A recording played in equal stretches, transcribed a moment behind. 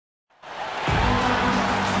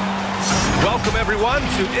Welcome, everyone,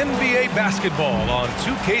 to NBA basketball on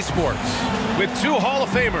 2K Sports. With two Hall of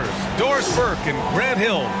Famers, Doris Burke and Grant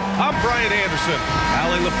Hill, I'm Brian Anderson.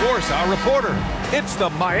 Allie LaForce, our reporter. It's the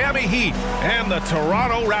Miami Heat and the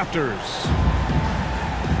Toronto Raptors.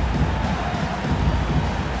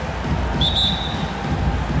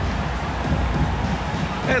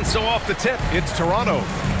 And so off the tip, it's Toronto.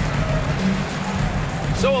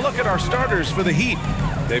 So a look at our starters for the Heat.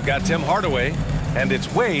 They've got Tim Hardaway, and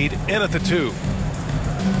it's Wade in at the 2.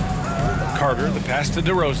 Carter, the pass to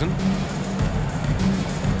DeRozan.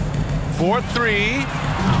 4-3.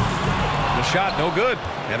 The shot no good,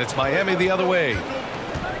 and it's Miami the other way.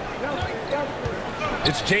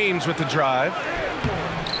 It's James with the drive.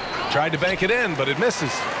 Tried to bank it in, but it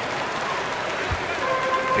misses.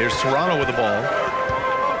 Here's Toronto with the ball.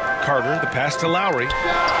 Carter, the pass to Lowry.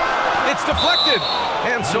 It's deflected.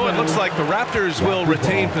 And so it looks like the Raptors will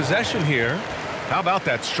retain possession here. How about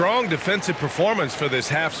that strong defensive performance for this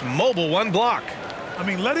half's mobile one block? I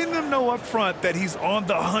mean, letting them know up front that he's on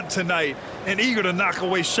the hunt tonight and eager to knock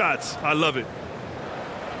away shots. I love it.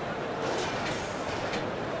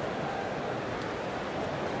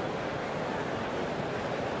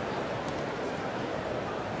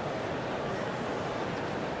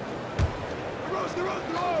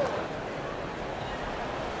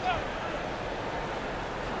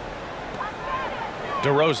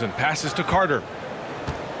 DeRozan passes to Carter.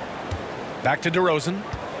 Back to DeRozan.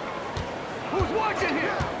 Who's watching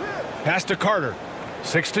here? Pass to Carter.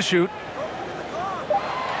 6 to shoot.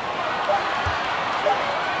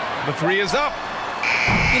 The 3 is up.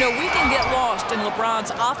 You know, we can get lost in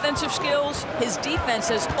LeBron's offensive skills. His defense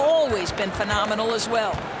has always been phenomenal as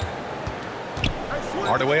well.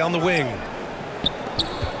 Hardaway on the wing.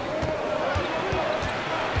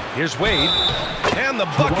 Here's Wade. And the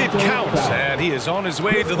bucket counts. And he is on his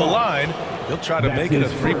way to the line. He'll try to make it a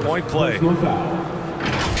three-point play.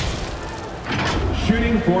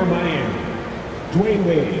 Shooting for Miami, Dwayne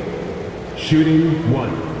Wade. Shooting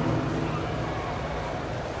 1.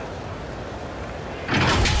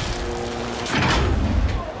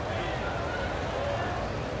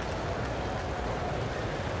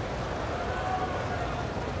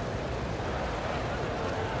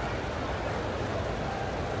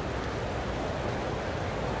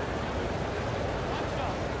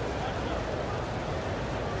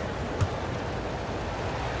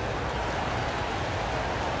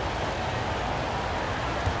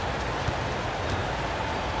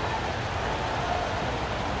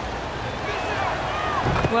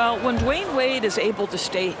 Well, when Dwayne Wade is able to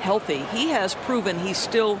stay healthy, he has proven he's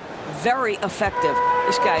still very effective.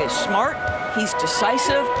 This guy is smart, he's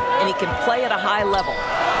decisive, and he can play at a high level.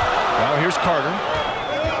 Now here's Carter.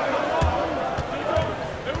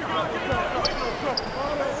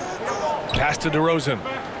 Pass to DeRozan.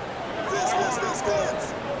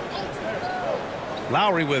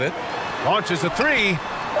 Lowry with it. Launches a 3.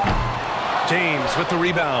 James with the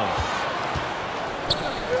rebound.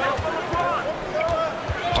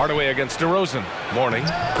 Hardaway against DeRozan. Mourning.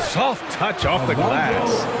 Soft touch off the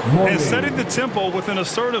glass. And setting the tempo with an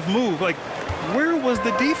assertive move. Like, where was the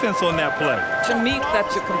defense on that play? To me,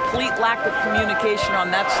 that's a complete lack of communication on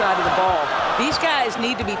that side of the ball. These guys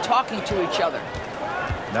need to be talking to each other.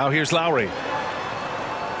 Now here's Lowry.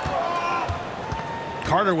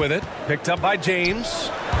 Carter with it. Picked up by James.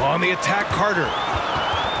 On the attack, Carter.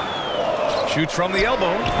 Shoots from the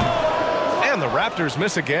elbow. And the Raptors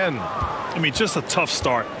miss again. I mean, just a tough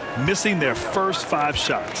start, missing their first 5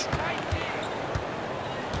 shots.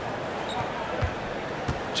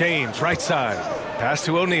 James, right side. Pass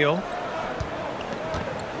to O'Neal.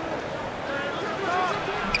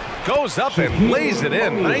 Goes up and lays it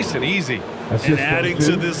in. Nice and easy. And adding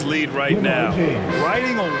to this lead right now.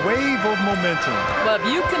 Riding a wave of momentum. But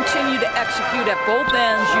if you continue to execute at both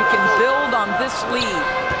ends, you can build on this lead.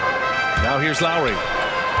 Now here's Lowry.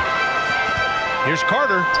 Here's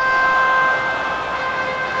Carter.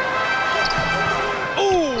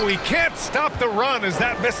 He can't stop the run as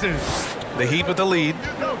that misses. The Heat with the lead.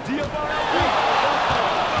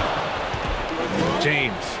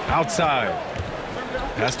 James outside.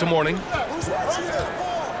 Pass to Mourning.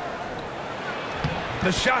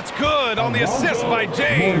 The shot's good on the assist by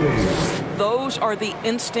James. Those are the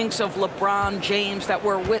instincts of LeBron James that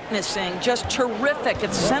we're witnessing. Just terrific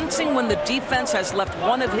at sensing when the defense has left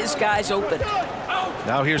one of his guys open.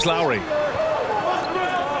 Now here's Lowry.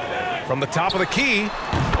 From the top of the key.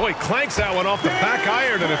 Oh, he clanks that one off the back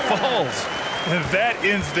iron and it falls. And that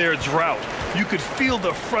ends their drought. You could feel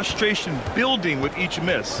the frustration building with each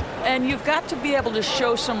miss. And you've got to be able to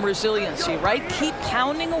show some resiliency, right? Keep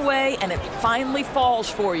pounding away and it finally falls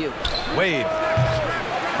for you. Wade.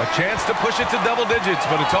 A chance to push it to double digits,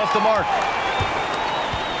 but it's off the mark.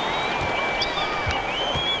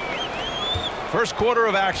 First quarter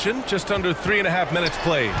of action, just under 3.5 minutes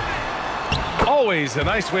played. Always a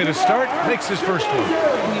nice way to start. Makes his first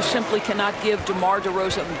one. You simply cannot give DeMar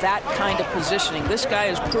DeRozan that kind of positioning. This guy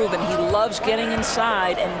has proven he loves getting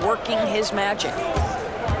inside and working his magic.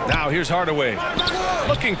 Now here's Hardaway.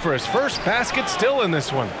 Looking for his first basket, still in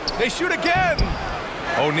this one. They shoot again.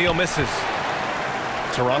 O'Neal misses.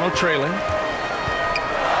 Toronto trailing.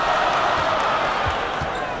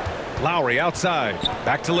 Lowry outside.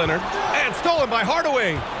 Back to Leonard. And stolen by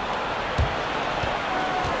Hardaway.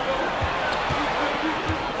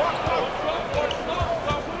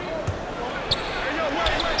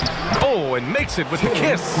 Oh, and makes it with the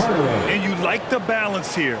kiss. And you like the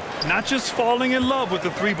balance here. Not just falling in love with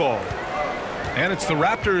the three ball. And it's the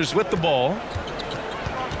Raptors with the ball.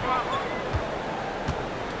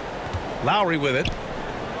 Lowry with it.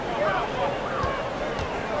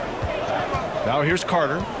 Now here's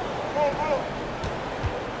Carter.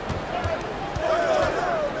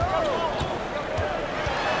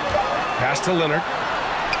 Pass to Leonard.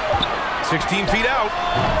 16 feet out.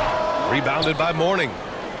 Rebounded by Mourning.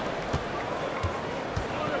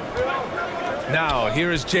 Now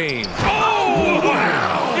here is James. Oh,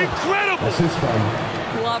 wow! Incredible! This is from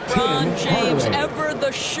LeBron James, ever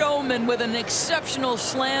the showman, with an exceptional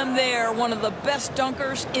slam there. One of the best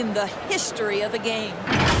dunkers in the history of the game.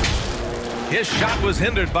 His shot was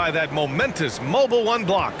hindered by that momentous mobile one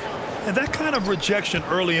block. And that kind of rejection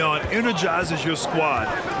early on energizes your squad.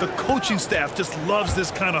 The coaching staff just loves this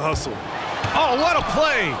kind of hustle. Oh, what a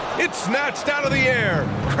play! It's snatched out of the air.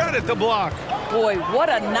 Credit the block. Boy, what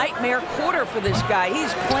a nightmare quarter for this guy.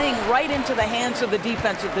 He's playing right into the hands of the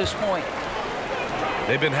defense at this point.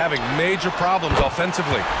 They've been having major problems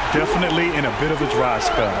offensively. Definitely in a bit of a dry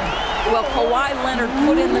spell. Well, Kawhi Leonard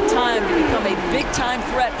put in the time to become a big-time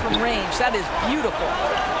threat from range. That is beautiful.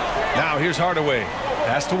 Now here's Hardaway.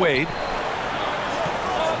 Pass to Wade.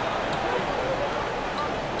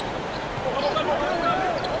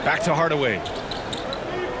 Back to Hardaway.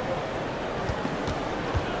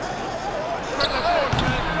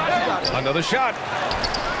 Another shot.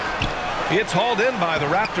 It's hauled in by the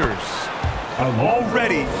Raptors.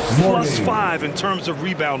 Already +5 in terms of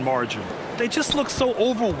rebound margin. They just look so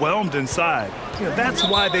overwhelmed inside. That's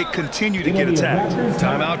why they continue to get attacked.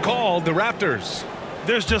 Timeout called, the Raptors.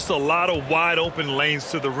 There's just a lot of wide open lanes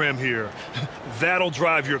to the rim here. That'll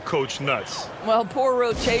drive your coach nuts. Well, poor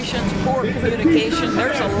rotations, poor communication.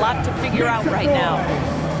 There's a lot to figure out right now.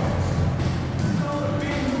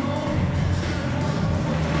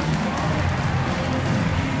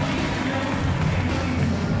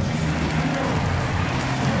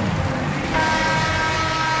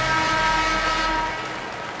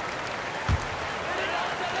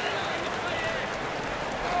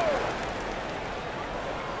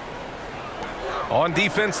 On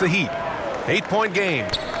defense, the Heat. 8-point game.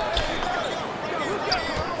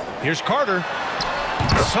 Here's Carter.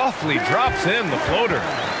 Softly drops in the floater.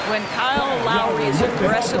 When Kyle Lowry is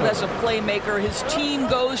aggressive as a playmaker, his team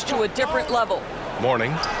goes to a different level.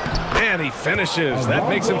 Mourning. And he finishes. That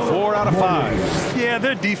makes him 4 out of 5. Yeah,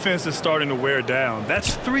 their defense is starting to wear down.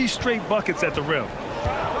 That's 3 straight buckets at the rim.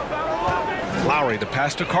 Lowry, the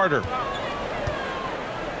pass to Carter.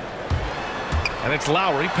 And it's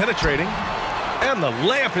Lowry penetrating. And the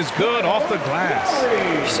layup is good off the glass.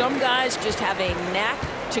 Some guys just have a knack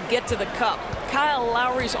to get to the cup. Kyle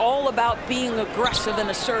Lowry's all about being aggressive and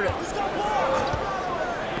assertive.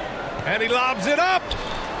 And he lobs it up.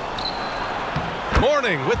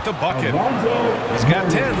 Mourning with the bucket. He's got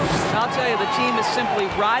 10. I'll tell you, the team is simply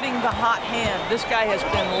riding the hot hand. This guy has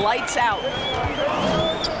been lights out.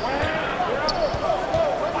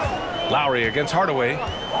 Lowry against Hardaway.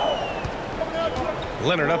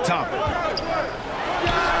 Leonard up top.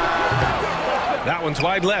 That one's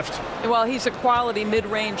wide left. Well, he's a quality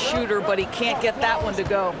mid-range shooter, but he can't get that one to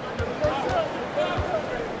go.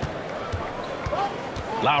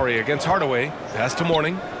 Lowry against Hardaway. Pass to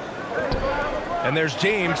Mourning. And there's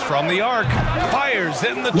James from the arc. Fires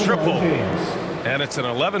in the triple. And it's an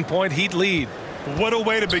 11-point Heat lead. What a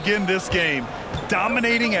way to begin this game.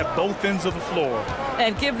 Dominating at both ends of the floor.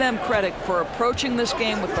 And give them credit for approaching this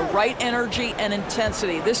game with the right energy and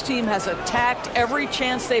intensity. This team has attacked every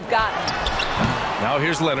chance they've gotten. Now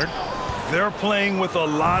here's Leonard. They're playing with a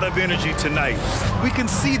lot of energy tonight. We can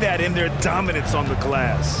see that in their dominance on the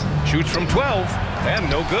glass. Shoots from 12. And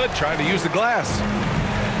no good trying to use the glass.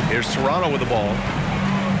 Here's Toronto with the ball.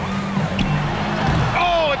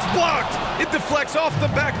 Oh, it's blocked. It deflects off the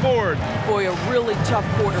backboard. Boy, a really tough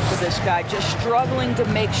quarter for this guy. Just struggling to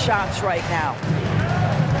make shots right now.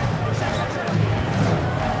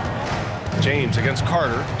 James against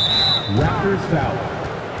Carter. Raptors foul.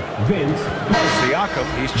 Vince. Siakam,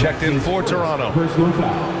 he's checked in for Toronto. Personal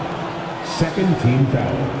foul. Second team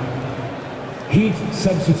foul. Heat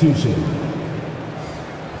substitution.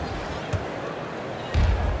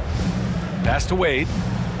 Pass to Wade.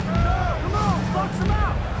 Come on, box him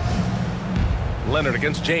out. Leonard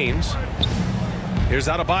against James. Here's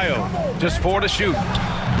Adebayo. Just 4 to shoot.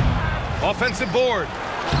 Offensive board.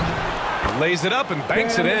 Lays it up and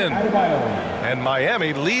banks it in. And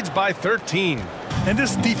Miami leads by 13. And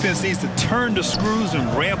this defense needs to turn the screws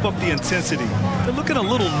and ramp up the intensity. They're looking a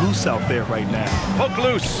little loose out there right now. Poke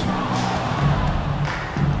loose.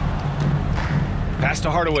 Pass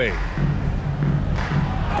to Hardaway.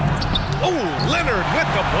 Oh, Leonard with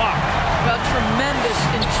the block. Well, tremendous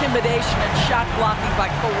intimidation and shot blocking by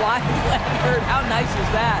Kawhi Leonard. How nice is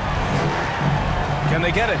that? Can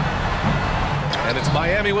they get it? And it's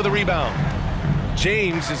Miami with a rebound.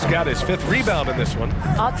 James has got his 5th rebound in this one.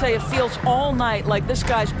 I'll tell you, it feels all night like this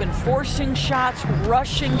guy's been forcing shots,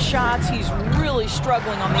 rushing shots. He's really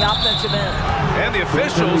struggling on the offensive end. And the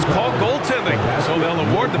officials call goaltending, so they'll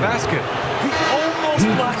award the basket. He almost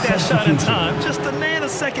blocked that shot in time, just a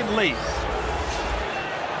nanosecond late.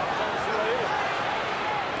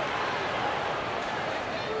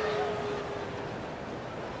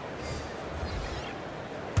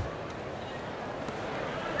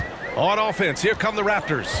 On offense, here come the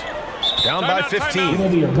Raptors. Down by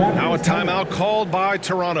 15. Now a timeout called by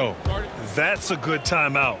Toronto. That's a good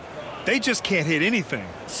timeout. They just can't hit anything.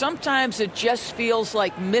 Sometimes it just feels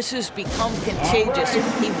like misses become contagious.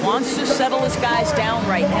 He wants to settle his guys down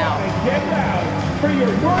right now. Get loud for your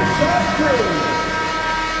Northside crew.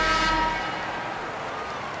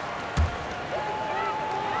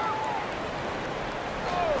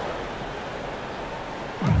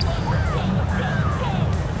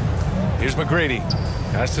 Here's McGrady.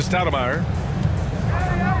 Pass to Stoudemire.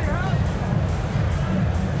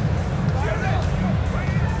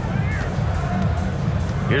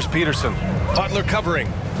 Here's Peterson. Butler covering.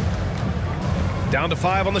 Down to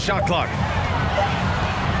 5 on the shot clock.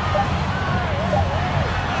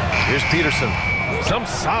 Here's Peterson. Some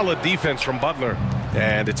solid defense from Butler.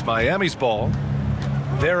 And it's Miami's ball.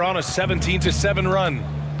 They're on a 17-7 run.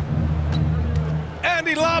 And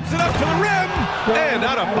he lobs it up to the rim. And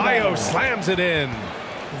Adebayo slams it in.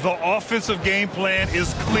 The offensive game plan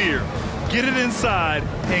is clear. Get it inside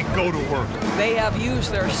and go to work. They have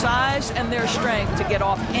used their size and their strength to get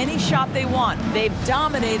off any shot they want. They've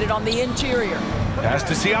dominated on the interior. Pass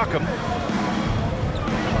to Siakam.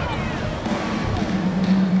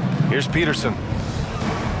 Here's Peterson.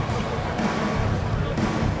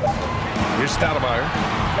 Here's Stoudemire.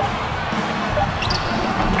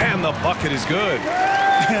 And the bucket is good.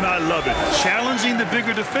 And I love it. Challenging the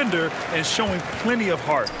bigger defender and showing plenty of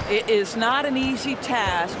heart. It is not an easy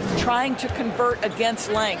task trying to convert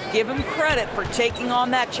against length. Give him credit for taking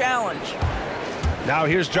on that challenge. Now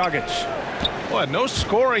here's Dragic. Well, no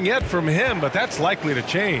scoring yet from him, but that's likely to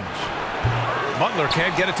change. Butler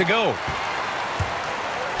can't get it to go.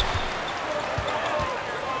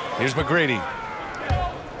 Here's McGrady.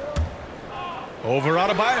 Over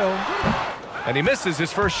Adebayo. And he misses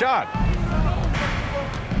his first shot.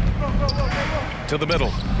 To the middle.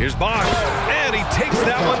 Here's Bosch. And he takes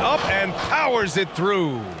that one up and powers it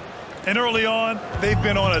through. And early on, they've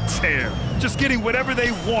been on a tear. Just getting whatever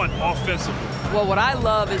they want offensively. Well, what I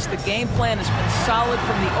love is the game plan has been solid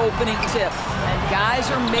from the opening tip. And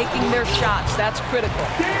guys are making their shots. That's critical.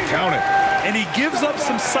 Count it. And he gives up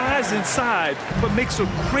some size inside, but makes a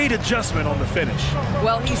great adjustment on the finish.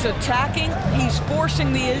 Well, he's attacking, he's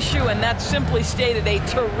forcing the issue, and that's simply stated a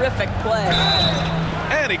terrific play.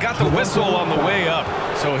 And he got the whistle on the way up,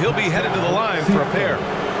 so he'll be headed to the line for a pair.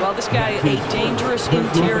 Well, this guy is a dangerous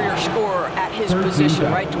interior scorer at his position,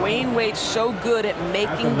 right? Dwayne Wade's so good at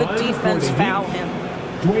making the defense foul him.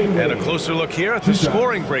 And a closer look here at the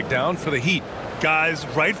scoring breakdown for the Heat. Guys,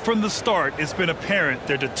 right from the start, it's been apparent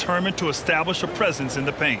they're determined to establish a presence in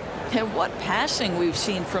the paint. And what passing we've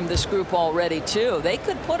seen from this group already, too. They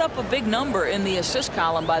could put up a big number in the assist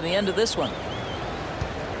column by the end of this one.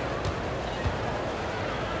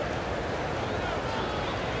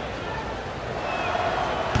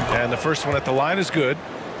 And the first one at the line is good.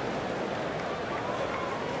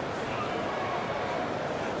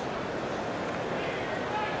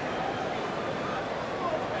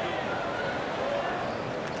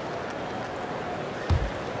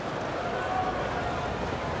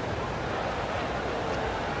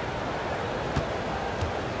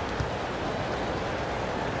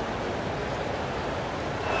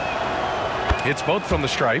 Hits both from the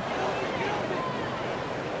stripe.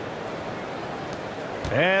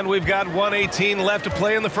 And we've got 1:18 left to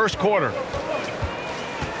play in the first quarter.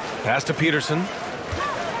 Pass to Peterson.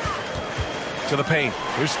 To the paint.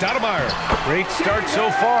 Here's Stoudemire. Great start so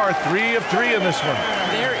far. 3 of 3 in this one.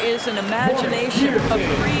 There is an imagination of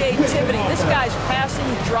creativity. This guy's passing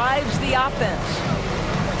drives the offense.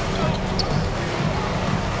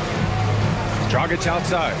 Dragic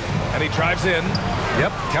outside. And he drives in.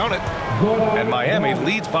 Yep, count it. And Miami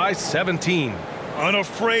leads by 17.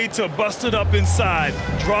 Unafraid to bust it up inside.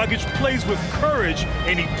 Dragic plays with courage,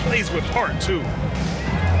 and he plays with heart, too.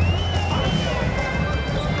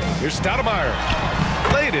 Here's Stoudemire.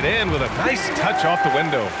 Laid it in with a nice touch off the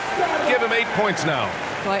window. Give him 8 points now.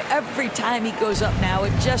 Boy, every time he goes up now,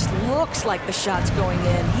 it just looks like the shot's going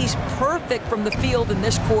in. He's perfect from the field in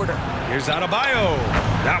this quarter. Here's Adebayo.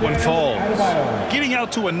 That one falls. Getting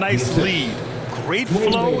out to a nice lead. Great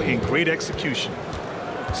flow and great execution.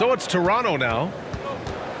 So it's Toronto now.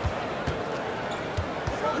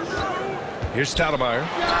 Here's Stoudemire.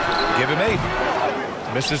 Give him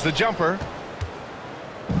 8. Misses the jumper.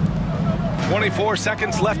 24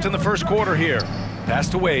 seconds left in the first quarter here. Pass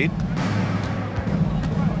to Wade.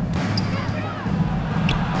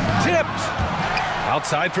 Tipped.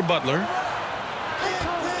 Outside for Butler.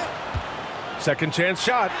 Second chance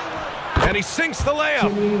shot. And he sinks the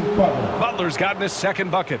layup. Butler's gotten his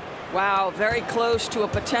second bucket. Wow, very close to a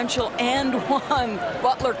potential and one.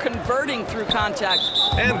 Butler converting through contact.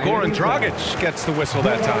 And Goran Dragic gets the whistle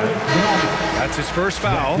that time. That's his first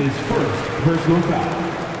foul. His first personal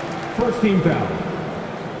foul. First team foul.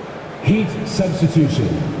 Heat substitution.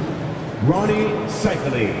 Ronnie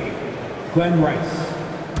Cycli. Glenn Rice.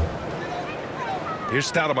 Here's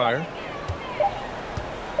Stoudemire.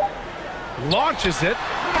 Launches it.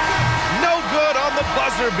 No good on the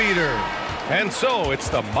buzzer beater. And so it's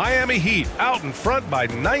the Miami Heat out in front by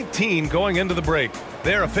 19 going into the break.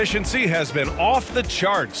 Their efficiency has been off the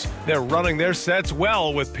charts. They're running their sets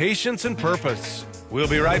well with patience and purpose. We'll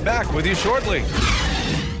be right back with you shortly.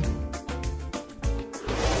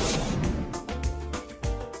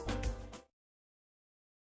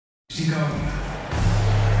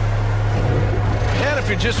 And if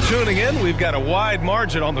you're just tuning in, we've got a wide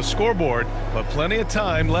margin on the scoreboard, but plenty of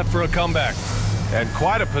time left for a comeback. And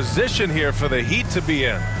quite a position here for the Heat to be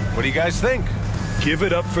in. What do you guys think? Give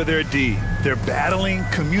it up for their D. They're battling,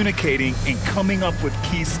 communicating, and coming up with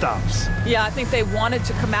key stops. Yeah, I think they wanted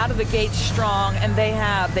to come out of the gate strong, and they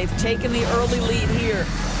have. They've taken the early lead here.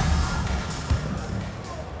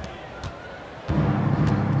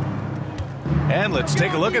 And let's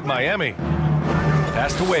take a look at Miami.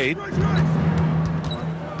 Pass to Wade.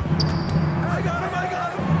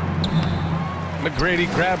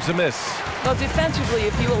 McGrady grabs a miss. Well, defensively,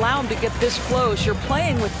 if you allow him to get this close, you're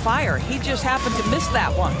playing with fire. He just happened to miss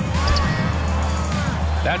that one.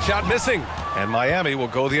 That shot missing. And Miami will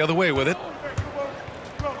go the other way with it.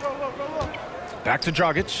 Back to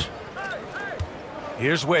Dragic.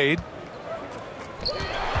 Here's Wade.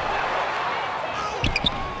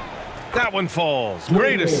 That one falls.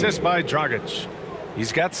 Great assist by Dragic.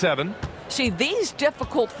 He's got 7. See, these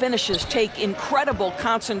difficult finishes take incredible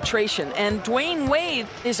concentration, and Dwayne Wade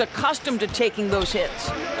is accustomed to taking those hits.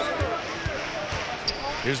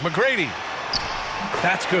 Here's McGrady.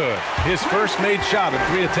 That's good. His first made shot in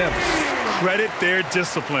 3 attempts. Credit their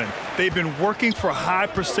discipline. They've been working for high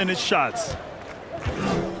percentage shots.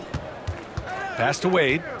 Pass to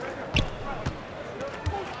Wade.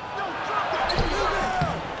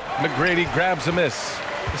 McGrady grabs a miss.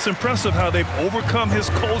 It's impressive how they've overcome his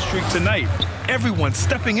cold streak tonight. Everyone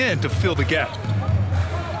stepping in to fill the gap.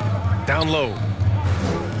 Down low.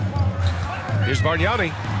 Here's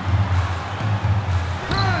Bargnani.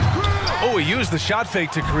 Oh, he used the shot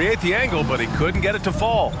fake to create the angle, but he couldn't get it to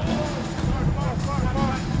fall.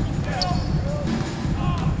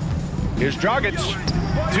 Here's Dragic.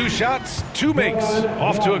 2 shots, 2 makes.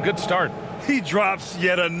 Off to a good start. He drops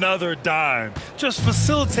yet another dime, just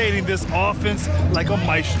facilitating this offense like a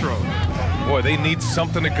maestro. Boy, they need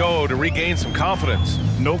something to go to regain some confidence.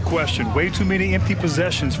 No question, way too many empty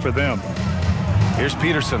possessions for them. Here's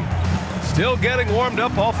Peterson. Still getting warmed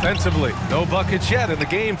up offensively. No buckets yet in the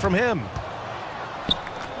game from him.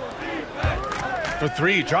 For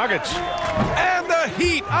 3, Dragic. And the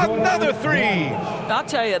Heat, another 3. I'll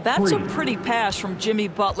tell you, that's a pretty pass from Jimmy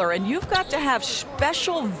Butler, and you've got to have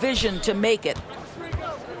special vision to make it.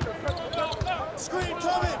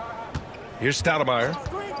 Here's Stoudemire.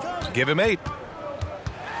 Give him 8.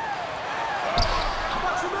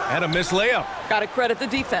 And a missed layup. Got to credit the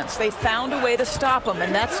defense. They found a way to stop him,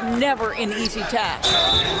 and that's never an easy task.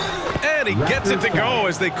 And he gets it to go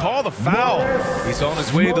as they call the foul. He's on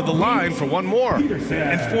his way to the line for one more.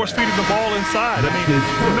 And force-feeding the ball inside. I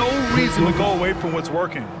mean, no reason to go away from what's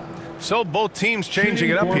working. So both teams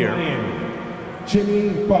changing it up here.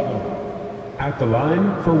 Jimmy Butler at the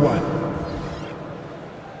line for one.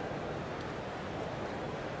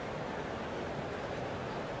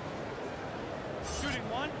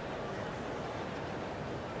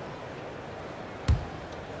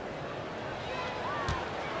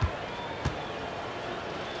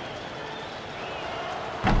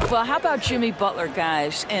 Well, how about Jimmy Butler,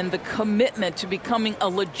 guys, and the commitment to becoming a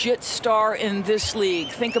legit star in this league?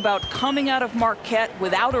 Think about coming out of Marquette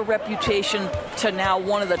without a reputation to now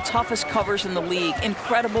one of the toughest covers in the league.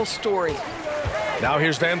 Incredible story. Now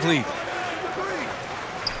here's Van Vliet.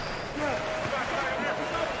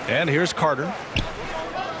 And here's Carter.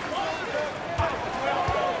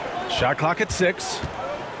 Shot clock at 6.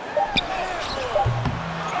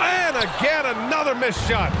 And again, another missed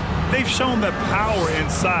shot. They've shown that power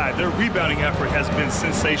inside. Their rebounding effort has been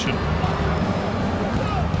sensational.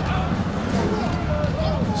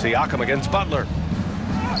 Siakam against Butler.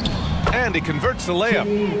 And he converts the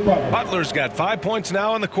layup. Butler's got 5 points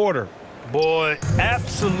now in the quarter. Boy,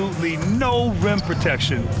 absolutely no rim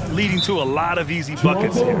protection, leading to a lot of easy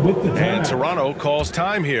buckets here. And Toronto calls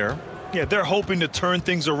time here. Yeah, they're hoping to turn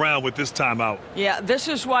things around with this timeout. Yeah, this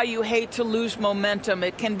is why you hate to lose momentum.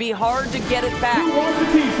 It can be hard to get it back. Who wants a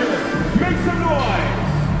t-shirt? Make some noise!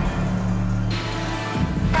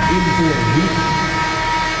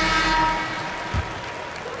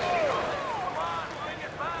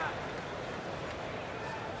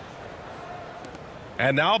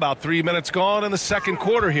 And now about 3 minutes gone in the second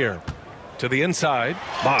quarter here. To the inside,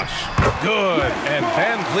 Bosch. Good. And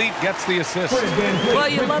Van Vliet gets the assist. Well,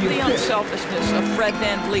 you love the unselfishness of Fred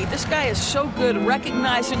Van Vliet. This guy is so good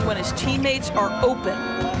recognizing when his teammates are open.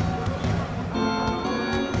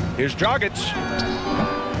 Here's Dragic.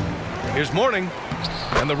 Here's Mourning.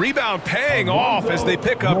 And the rebound paying off as they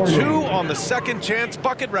pick up 2 on the second chance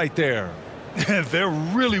bucket right there. They're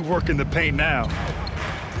really working the paint now.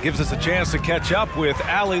 Gives us a chance to catch up with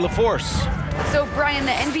Allie LaForce. So, Brian,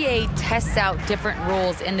 the NBA tests out different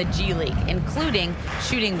rules in the G League, including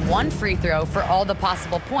shooting 1 free throw for all the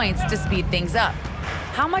possible points to speed things up.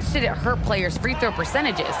 How much did it hurt players' free throw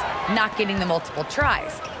percentages, not getting the multiple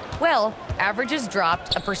tries? Well, averages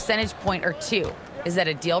dropped a percentage point or 2. Is that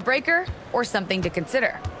a deal breaker or something to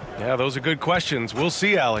consider? Yeah, those are good questions. We'll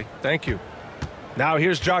see, Allie. Thank you. Now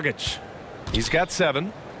here's Dragic. He's got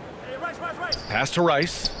 7. Pass to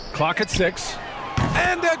Rice. Clock at 6.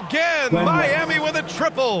 And again, Miami with a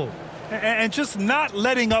triple. And just not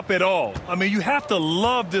letting up at all. I mean, you have to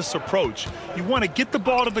love this approach. You want to get the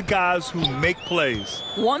ball to the guys who make plays.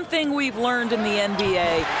 One thing we've learned in the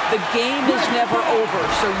NBA, the game is never over.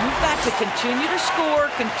 So you've got to continue to score,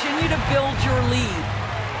 continue to build your lead.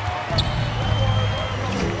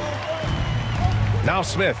 Now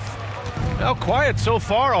Smith. Now quiet so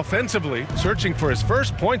far offensively, searching for his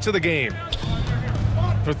first points of the game.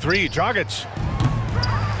 For 3, Dragic.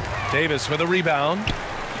 Davis with a rebound.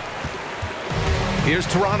 Here's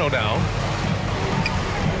Toronto now.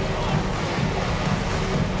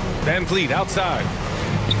 Van Vliet outside.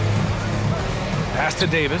 Pass to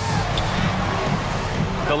Davis.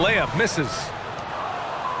 The layup misses.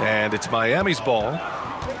 And it's Miami's ball.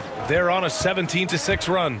 They're on a 17-6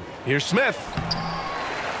 run. Here's Smith.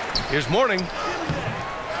 Here's Mourning.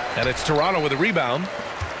 And it's Toronto with a rebound.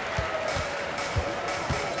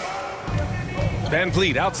 Van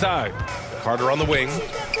Vliet outside. Carter on the wing.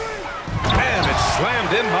 And it's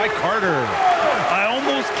slammed in by Carter. I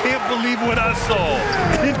almost can't believe what I saw.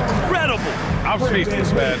 Incredible. I'm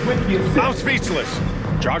speechless, man. I'm speechless.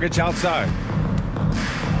 Dragic outside.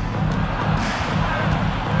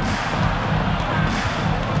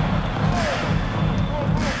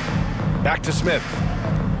 Back to Smith.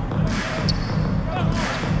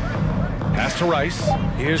 Pass to Rice.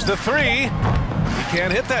 Here's the 3. He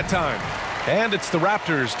can't hit that time. And it's the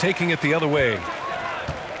Raptors taking it the other way.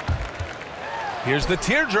 Here's the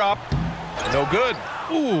teardrop. No good.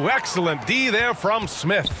 Ooh, excellent D there from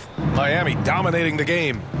Smith. Miami dominating the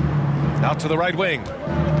game. Out to the right wing.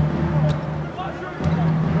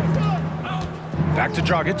 Back to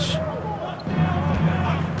Dragic.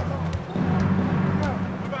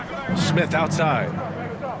 Smith outside.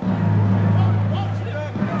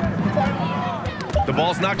 The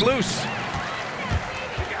ball's knocked loose.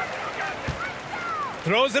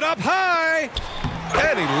 Throws it up high.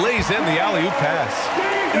 And he lays in the alley-oop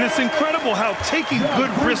pass. And it's incredible how taking good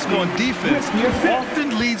risk on defense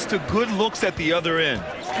often leads to good looks at the other end.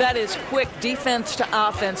 That is quick defense to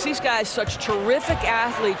offense. These guys, such terrific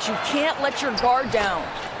athletes. You can't let your guard down.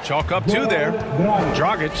 Chalk up 2 there.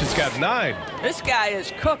 Dragic has got 9. This guy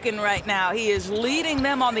is cooking right now. He is leading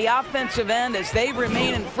them on the offensive end as they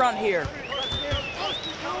remain in front here.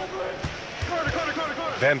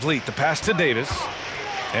 Van Vliet, the pass to Davis.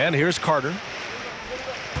 And here's Carter.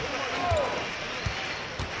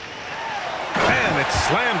 And it's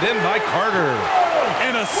slammed in by Carter.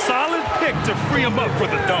 And a solid pick to free him up for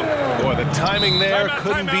the dunk. Boy, the timing there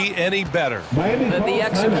couldn't be any better. The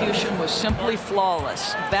execution was simply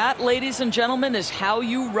flawless. That, ladies and gentlemen, is how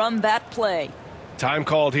you run that play. Time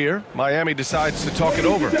called here. Miami decides to talk it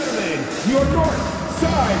over. Your north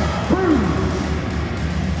side crew.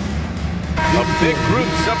 A big group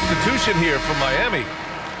substitution here for Miami.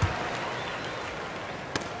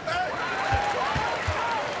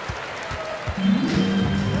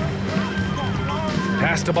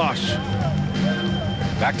 Pass to Bosch.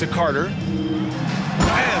 Back to Carter.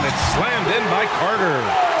 And it's slammed in by Carter.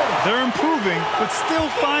 They're improving, but still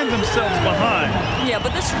find themselves behind. Yeah,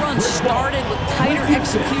 but this run started with tighter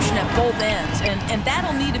execution at both ends, and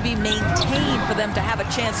that'll need to be maintained for them to have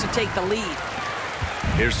a chance to take the lead.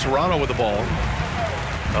 Here's Toronto with the ball.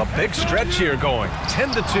 A big stretch here going.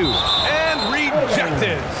 10-2. And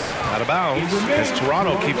rejected. Out of bounds as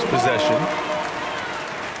Toronto keeps possession.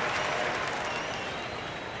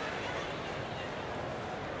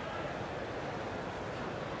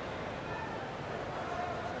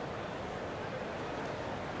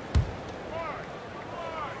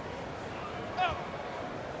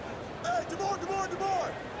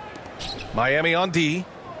 Miami on D.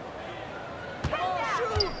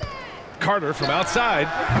 Carter from outside.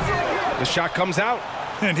 The shot comes out.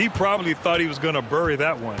 And he probably thought he was going to bury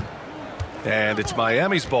that one. And it's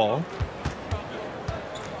Miami's ball.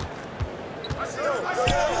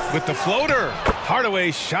 With the floater.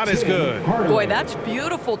 Hardaway's shot is good. Boy, that's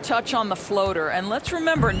beautiful touch on the floater. And let's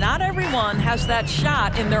remember, not everyone has that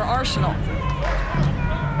shot in their arsenal.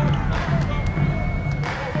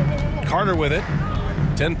 Carter with it.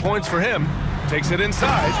 10 points for him. Takes it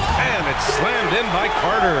inside. And it's slammed in by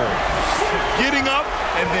Carter. Getting up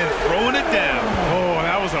and then throwing it down. Oh,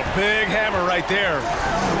 that was a big hammer right there.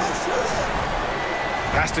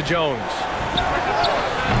 Pass to Jones.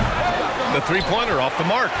 The three-pointer off the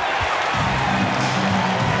mark.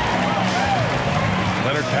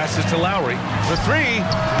 Leonard passes to Lowry. The three.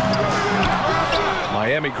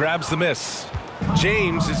 Miami grabs the miss.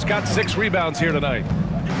 James has got 6 rebounds here tonight.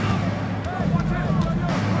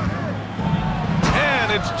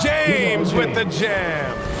 And it's James with the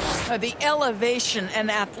jam. The elevation and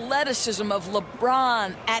athleticism of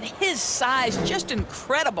LeBron at his size, just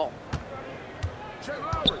incredible.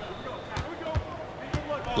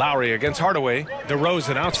 Lowry against Hardaway.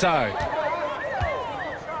 DeRozan outside.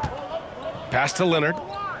 Pass to Leonard.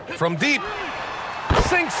 From deep.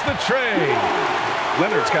 Sinks the tray.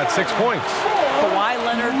 Leonard's got 6 points. Kawhi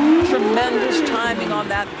Leonard, tremendous timing on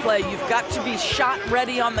that play. You've got to be shot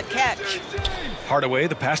ready on the catch. Hardaway,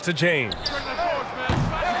 the pass to James.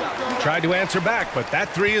 Tried to answer back, but that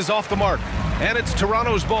three is off the mark. And it's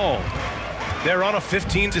Toronto's ball. They're on a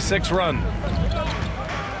 15-6 run.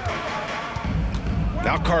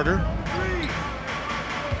 Now Carter.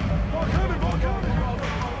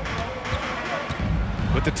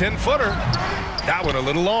 With the 10-footer. That one a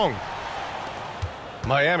little long.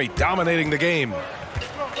 Miami dominating the game.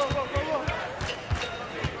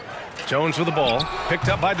 Jones with the ball. Picked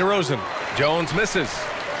up by DeRozan. Jones misses.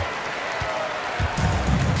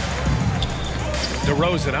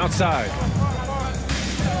 DeRozan outside.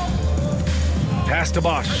 Pass to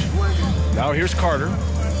Bosch. Now here's Carter.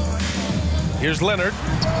 Here's Leonard.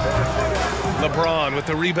 LeBron with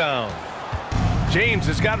the rebound. James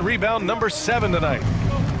has got rebound number 7 tonight.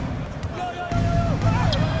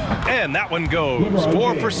 And that one goes.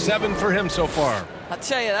 4 for 7 for him so far. I'll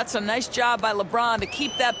tell you, that's a nice job by LeBron to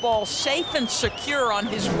keep that ball safe and secure on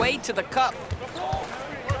his way to the cup.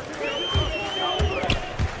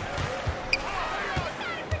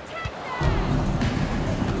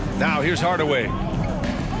 Now here's Hardaway.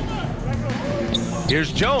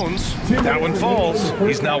 Here's Jones. That one falls.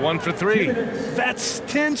 He's now 1 for 3. That's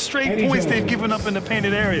 10 straight points they've given up in the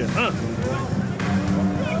painted area.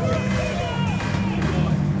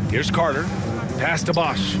 Here's Carter. Pass to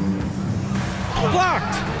Bosch.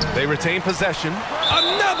 Blocked. They retain possession.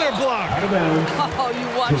 Another block. Oh,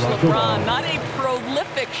 you watch LeBron. Not a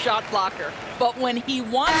prolific shot blocker, but when he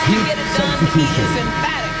wants to get it done, he is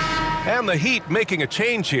emphatic. And the Heat making a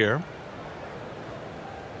change here.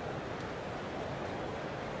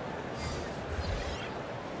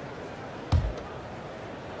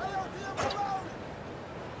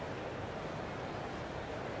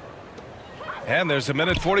 And there's a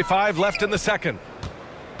minute 45 left in the second.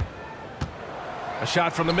 A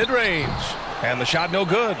shot from the mid-range. And the shot no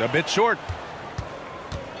good, a bit short.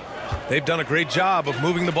 They've done a great job of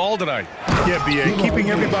moving the ball tonight. Yeah, B.A.,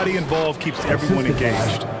 keeping everybody involved keeps everyone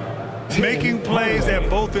engaged. Making plays at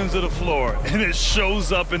both ends of the floor, and it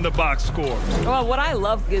shows up in the box score. Well, what I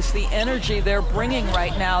love is the energy they're bringing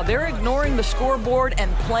right now. They're ignoring the scoreboard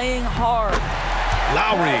and playing hard.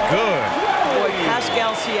 Lowry, good. Boy,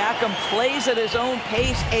 Pascal Siakam plays at his own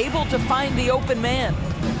pace, able to find the open man.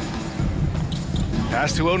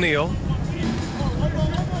 Pass to O'Neal.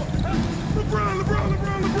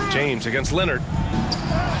 James against Leonard.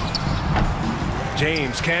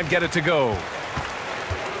 James can't get it to go.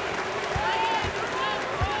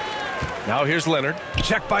 Now here's Leonard.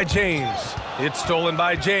 Check by James. It's stolen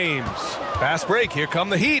by James. Fast break. Here come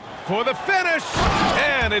the Heat for the finish.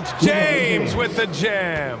 And it's James with the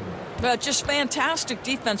jam. Just fantastic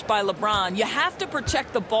defense by LeBron. You have to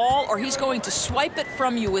protect the ball or he's going to swipe it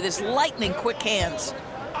from you with his lightning quick hands.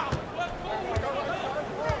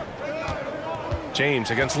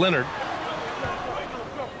 James against Leonard.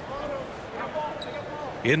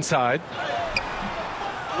 Inside.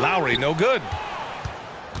 Lowry, no good.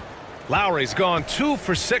 Lowry's gone 2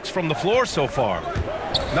 for 6 from the floor so far.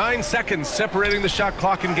 9 seconds separating the shot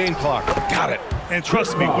clock and game clock. Got it. And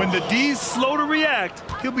trust me, when the D's slow to react,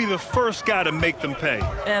 he'll be the first guy to make them pay.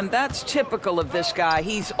 And that's typical of this guy.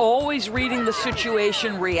 He's always reading the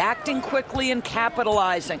situation, reacting quickly and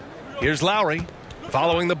capitalizing. Here's Lowry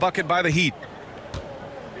following the bucket by the Heat.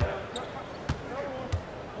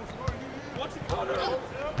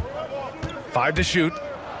 Five to shoot.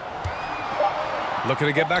 Looking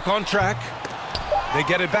to get back on track. They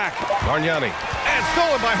get it back. Bargnani. And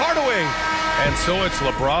stolen by Hardaway. And so it's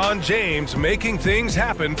LeBron James making things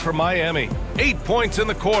happen for Miami. 8 points in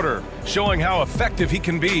the quarter, showing how effective he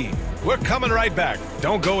can be. We're coming right back.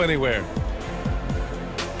 Don't go anywhere.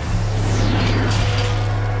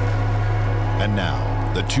 And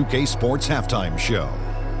now, the 2K Sports Halftime Show.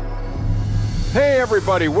 Hey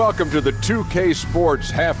everybody, welcome to the 2K Sports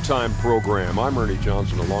Halftime Program. I'm Ernie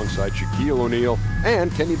Johnson alongside Shaquille O'Neal and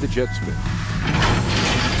Kenny the Jet Smith.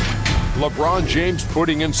 LeBron James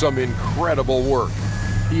putting in some incredible work.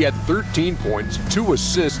 He had 13 points, 2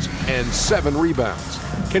 assists, and 7 rebounds.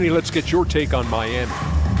 Kenny, let's get your take on Miami.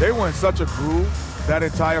 They were in such a groove that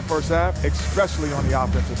entire first half, especially on the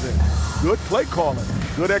offensive end. Good play calling,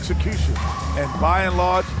 good execution, and by and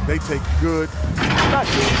large, they take good, not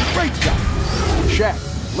good, great shots.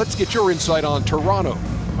 Shaq, let's get your insight on Toronto.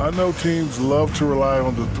 I know teams love to rely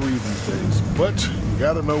on the three these days, but you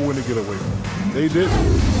got to know when to get away from it. They didn't,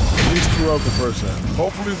 at least throughout the first half.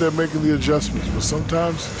 Hopefully they're making the adjustments, but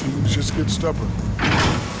sometimes teams just get stubborn.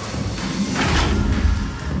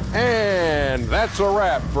 And that's a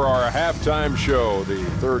wrap for our halftime show. The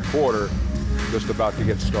third quarter just about to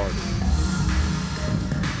get started.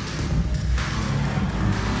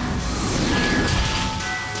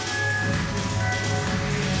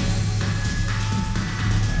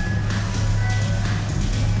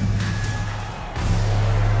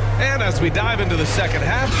 And as we dive into the second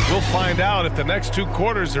half, we'll find out if the next 2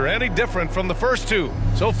 quarters are any different from the first 2.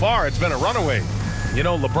 So far, it's been a runaway. You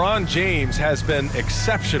know, LeBron James has been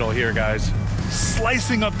exceptional here, guys.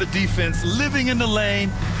 Slicing up the defense, living in the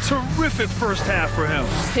lane. Terrific first half for him.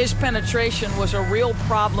 His penetration was a real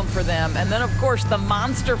problem for them. And then, of course, the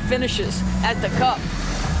monster finishes at the cup.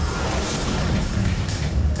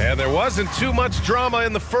 And there wasn't too much drama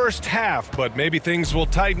in the first half, but maybe things will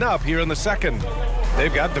tighten up here in the second.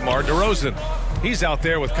 They've got DeMar DeRozan. He's out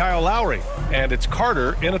there with Kyle Lowry, and it's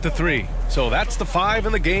Carter in at the 3. So that's the 5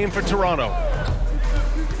 in the game for Toronto.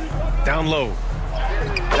 Down low.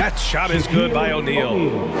 That shot is good by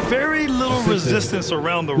O'Neal. Very little resistance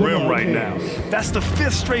around the rim right now. That's the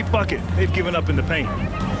 5th straight bucket they've given up in the paint.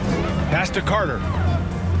 Pass to Carter.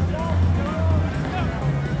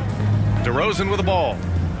 DeRozan with the ball.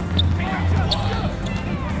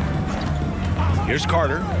 Here's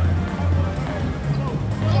Carter.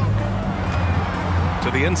 To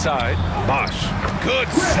the inside. Bosh. Good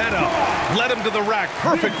setup. Led him to the rack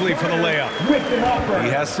perfectly for the layup. He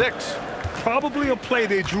has 6. Probably a play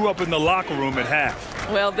they drew up in the locker room at half.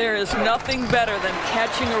 Well, there is nothing better than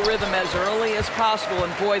catching a rhythm as early as possible.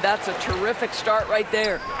 And, boy, that's a terrific start right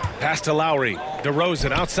there. Pass to Lowry.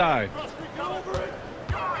 DeRozan outside.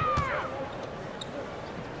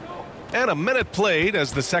 And a minute played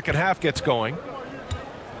as the second half gets going.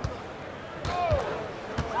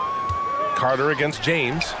 Carter against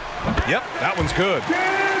James. Yep, that one's good.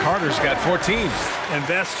 Carter's got 14. And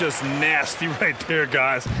that's just nasty right there,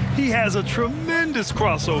 guys. He has a tremendous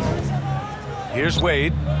crossover. Here's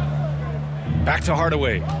Wade. Back to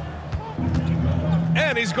Hardaway.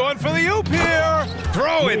 And he's going for the oop here.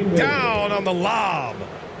 Throw it down on the lob.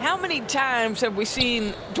 How many times have we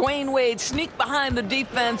seen Dwayne Wade sneak behind the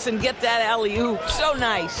defense and get that alley-oop? So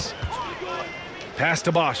nice. Pass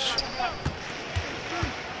to Bosch.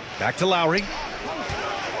 Back to Lowry.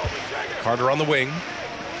 Carter on the wing.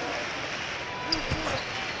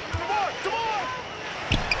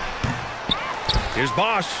 Here's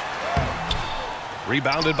Bosch.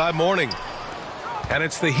 Rebounded by Mourning. And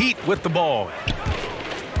it's the Heat with the ball.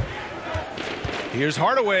 Here's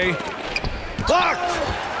Hardaway. Blocked!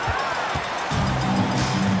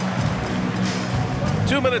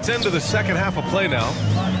 2 minutes into the second half of play now.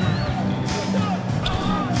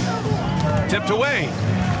 Tipped away.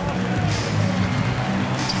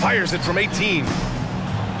 Fires it from 18.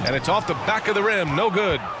 And it's off the back of the rim. No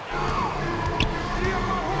good.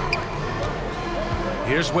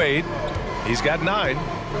 Here's Wade. He's got 9.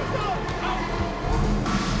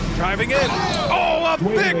 Driving in. Oh, a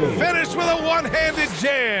big finish with a one-handed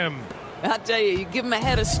jam. I'll tell you, you give him a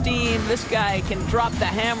head of steam, this guy can drop the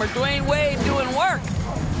hammer. Dwayne Wade doing work.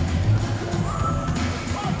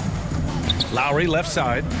 Lowry left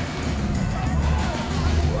side.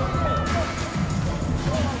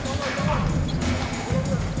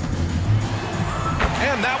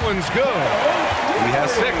 And that one's good. He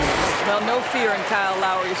has 6. Well, no fear in Kyle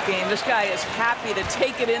Lowry's game. This guy is happy to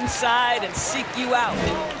take it inside and seek you out.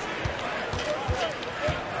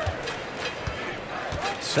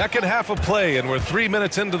 Second half of play, and we're 3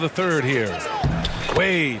 minutes into the third here.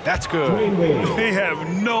 Wade, that's good. They have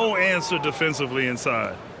no answer defensively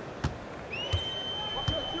inside.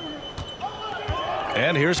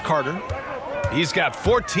 And here's Carter. He's got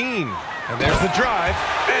 14. And there's the drive.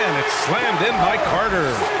 And it's slammed in by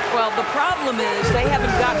Carter. Well, the problem is they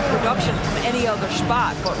haven't gotten production from any other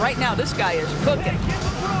spot. But right now, this guy is cooking.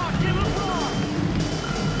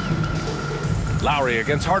 Lowry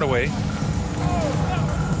against Hardaway.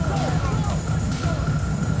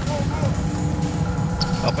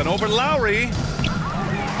 Up and over Lowry.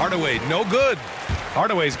 Hardaway, no good.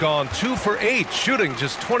 Hardaway's gone 2 for 8, shooting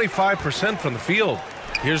just 25% from the field.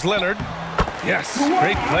 Here's Leonard. Yes,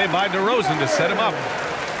 great play by DeRozan to set him up.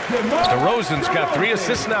 DeRozan's got 3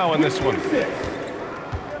 assists now in this one.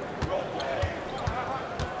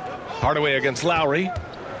 Hardaway against Lowry.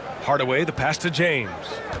 Hardaway, the pass to James.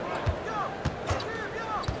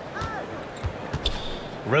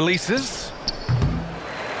 Releases.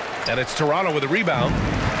 And it's Toronto with a rebound.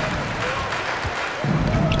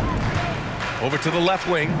 Over to the left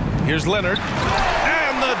wing. Here's Leonard.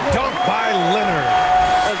 And the dunk by Leonard.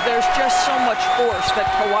 There's just so much force that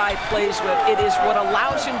Kawhi plays with. It is what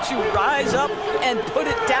allows him to rise up and put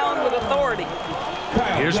it down with authority.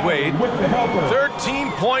 Here's Wade.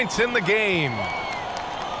 13 points in the game.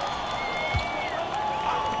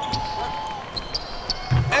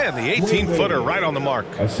 And the 18-footer right on the mark.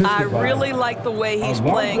 I really like the way he's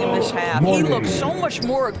playing in this half. He looks so much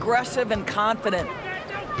more aggressive and confident.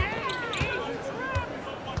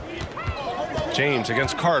 James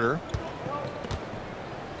against Carter.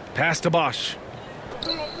 Pass to Bosch.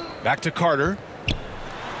 Back to Carter.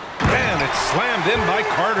 And it's slammed in by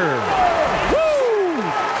Carter. Woo!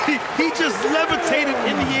 He just levitated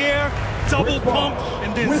in the air, double pump,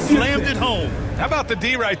 and then slammed it home. How about the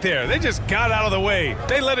D right there? They just got out of the way.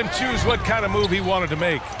 They let him choose what kind of move he wanted to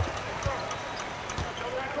make.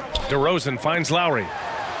 DeRozan finds Lowry.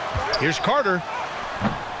 Here's Carter.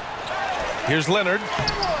 Here's Leonard.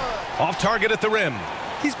 Off target at the rim.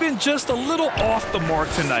 He's been just a little off the mark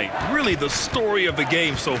tonight. Really the story of the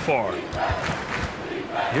game so far.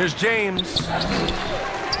 Here's James.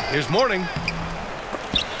 Here's Mourning.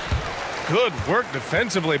 Good work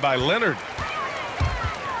defensively by Leonard.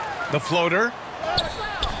 The floater.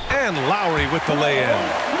 And Lowry with the lay-in.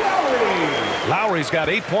 Lowry's got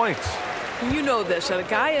 8 points. You know this, a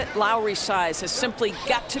guy at Lowry's size has simply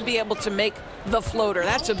got to be able to make the floater.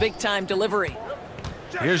 That's a big-time delivery.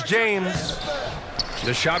 Here's James.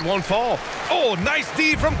 The shot won't fall. Oh, nice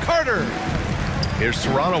D from Carter. Here's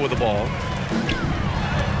Toronto with the ball.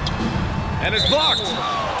 And it's blocked.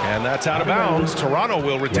 And that's out of bounds. Toronto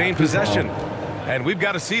will retain possession. And we've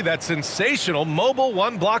got to see that sensational mobile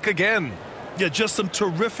 1 block again. Yeah, just some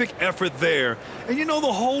terrific effort there. And you know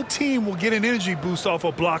the whole team will get an energy boost off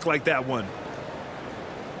a block like that one.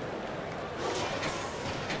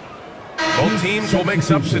 Both teams will make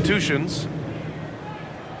substitutions.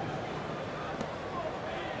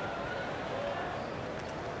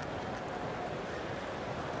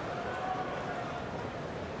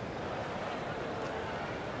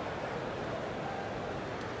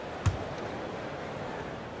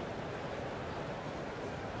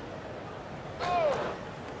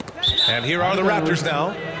 And here are the Raptors now.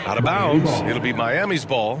 Out of bounds. It'll be Miami's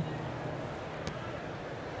ball.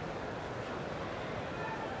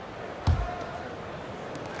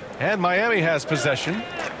 And Miami has possession.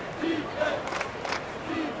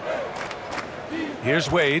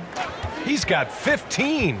 Here's Wade. He's got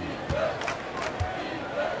 15.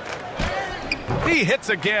 He hits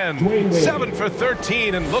again. 7 for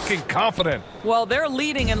 13 and looking confident. Well, they're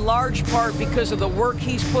leading in large part because of the work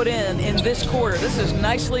he's put in this quarter. This is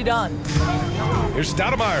nicely done. Here's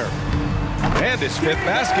Stoudemire. And his 5th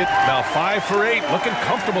basket. Now 5 for 8. Looking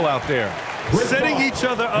comfortable out there. Setting each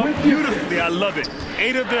other up beautifully. I love it.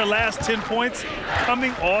 8 of their last 10 points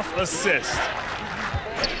coming off assists.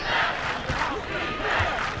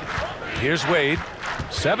 Here's Wade.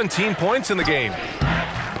 17 points in the game.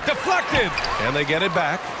 Deflected. And they get it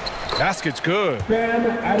back. Basket's good.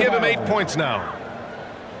 Give him 8 points now.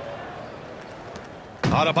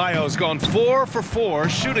 Adebayo's gone 4 for 4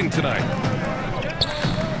 shooting tonight.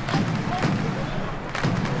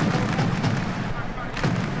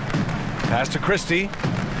 Pass to Christie.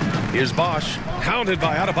 Here's Bosch. Hounded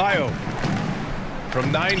by Adebayo.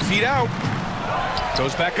 From 9 feet out.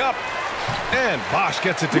 Goes back up. And Bosch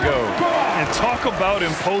gets it to go. And talk about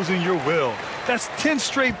imposing your will. That's 10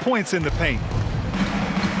 straight points in the paint.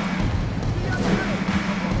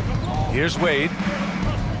 Here's Wade.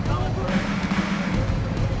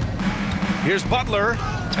 Here's Butler.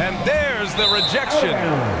 And there's the rejection.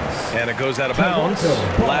 And it goes out of bounds.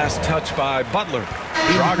 Last touch by Butler.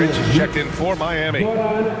 Dragic is checked in for Miami.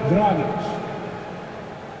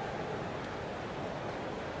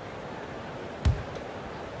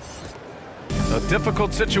 A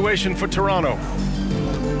difficult situation for Toronto.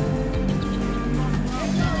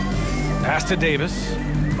 Pass to Davis.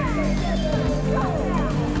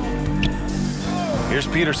 Here's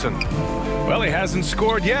Peterson. Well, he hasn't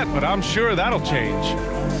scored yet, but I'm sure that'll change.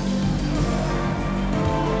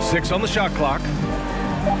 6 on the shot clock.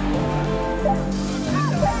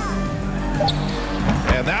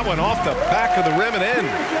 And that one off the back of the rim and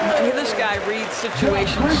in. This guy reads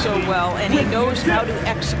situations so well, and he knows how to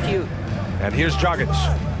execute. And here's Dragic.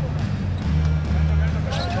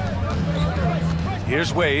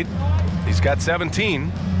 Here's Wade. He's got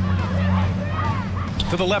 17.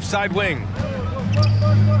 To the left side wing.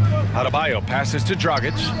 Adebayo passes to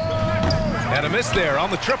Dragic. And a miss there on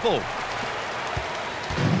the triple.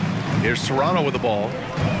 Here's Toronto with the ball.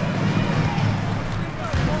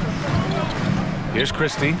 Here's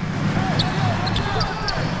Christie.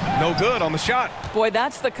 No good on the shot. Boy,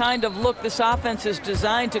 that's the kind of look this offense is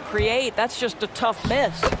designed to create. That's just a tough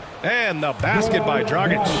miss. And the basket by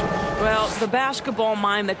Dragic. Well, the basketball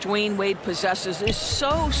mind that Dwayne Wade possesses is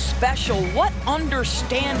so special. What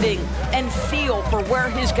understanding and feel for where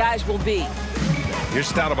his guys will be.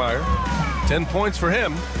 Here's Stoudemire. 10 points for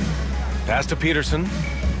him. Pass to Peterson.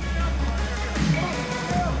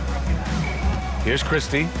 Here's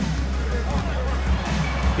Christie.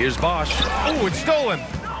 Here's Bosch. Oh, it's stolen.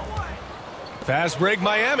 Fast break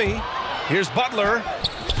Miami. Here's Butler.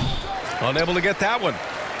 Unable to get that one.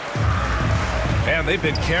 And they've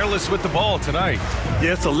been careless with the ball tonight.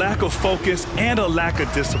 Yeah, it's a lack of focus and a lack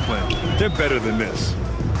of discipline. They're better than this.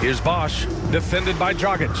 Here's Bosch, defended by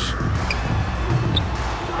Dragic.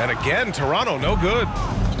 And again, Toronto, no good.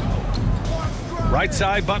 Right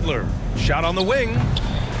side, Butler. Shot on the wing.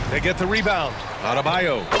 They get the rebound.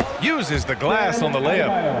 Adebayo uses the glass on the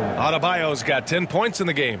layup. Adebayo's got 10 points in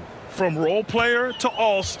the game. From role player to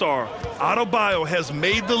all-star, Adebayo has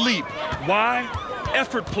made the leap. Why?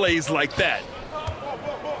 Effort plays like that.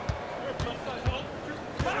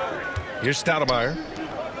 Here's Stoudemire.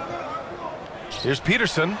 Here's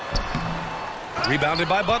Peterson. Rebounded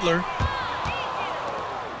by Butler.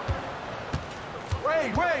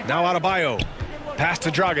 Now Adebayo. Pass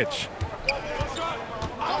to Dragic.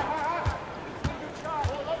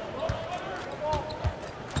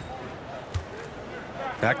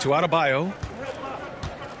 Back to Adebayo.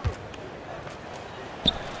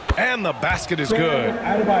 And the basket is good.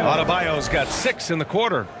 Adebayo's got 6 in the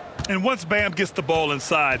quarter. And once Bam gets the ball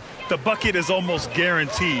inside, the bucket is almost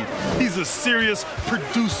guaranteed. He's a serious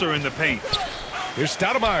producer in the paint. Here's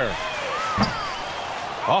Stoudemire.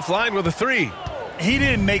 Offline with a 3. He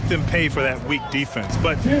didn't make them pay for that weak defense,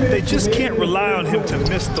 but they just can't rely on him to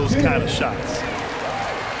miss those kind of shots.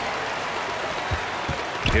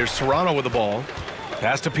 Here's Toronto with the ball.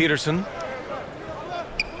 Pass to Peterson.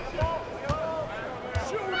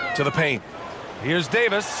 To the paint. Here's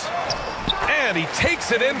Davis. And he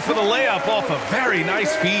takes it in for the layup off a very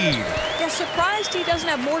nice feed. Yeah, surprised he doesn't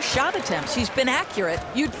have more shot attempts. He's been accurate.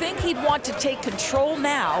 You'd think he'd want to take control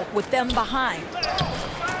now with them behind.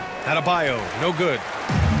 Adebayo, no good.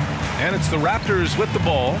 And it's the Raptors with the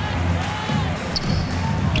ball.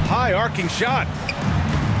 High arcing shot.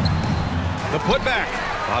 The putback.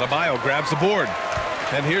 Adebayo grabs the board.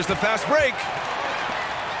 And here's the fast break.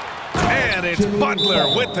 And it's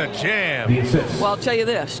Butler with the jam. Well, I'll tell you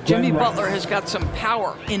this. Jimmy Butler has got some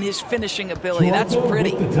power in his finishing ability. That's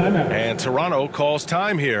pretty. And Toronto calls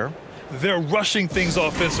time here. They're rushing things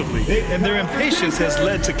offensively, and their impatience has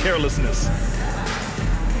led to carelessness.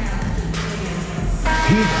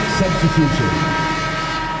 Heat substitution.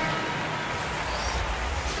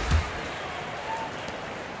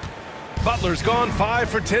 Butler's gone 5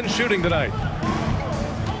 for 10 shooting tonight.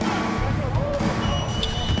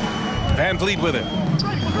 Van Vliet with it.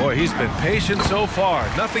 Boy, he's been patient so far.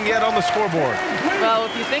 Nothing yet on the scoreboard. Well,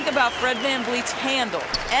 if you think about Fred Van Vliet's handle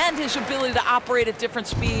and his ability to operate at different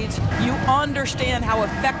speeds, you understand how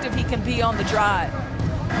effective he can be on the drive.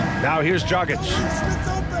 Now here's Dragic.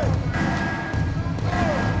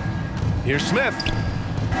 Here's Smith.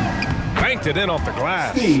 Banked it in off the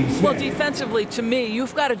glass. Well, defensively, to me,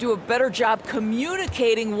 you've got to do a better job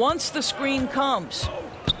communicating once the screen comes.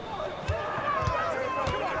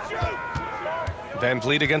 Van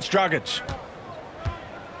Vliet against Dragic.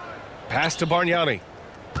 Pass to Bargnani.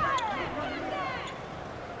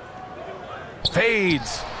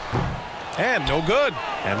 Fades. And no good.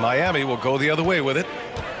 And Miami will go the other way with it.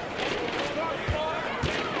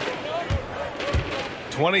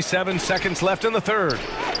 27 seconds left in the third.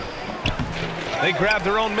 They grab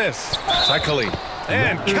their own miss. Cycling.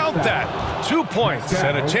 And count that. 2 points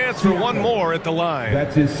and a chance for one more at the line.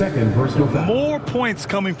 That's his second personal foul. More points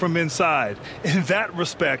coming from inside. In that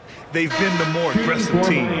respect, they've been the more aggressive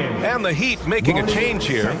team. And the Heat making a change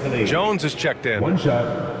here. Jones is checked in. One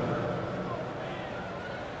shot.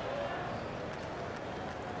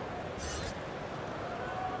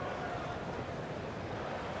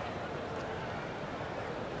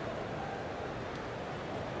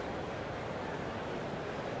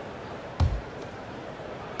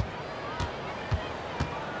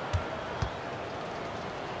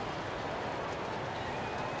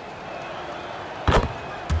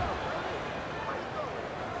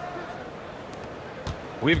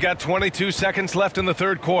 We've got 22 seconds left in the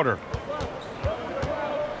third quarter.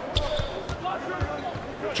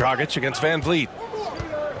 Dragic against Van Vliet.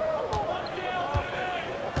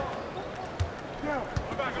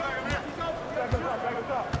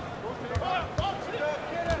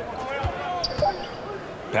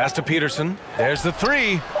 Pass to Peterson. There's the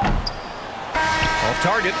three. Off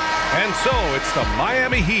target. And so it's the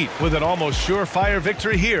Miami Heat with an almost surefire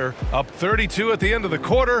victory here. Up 32 at the end of the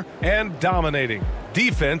quarter and dominating.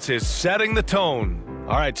 Defense is setting the tone.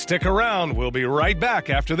 All right, stick around. We'll be right back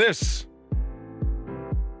after this.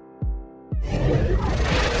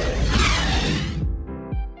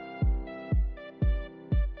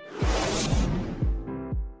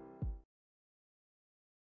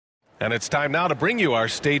 And it's time now to bring you our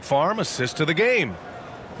State Farm assist to the game.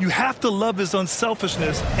 You have to love his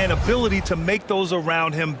unselfishness and ability to make those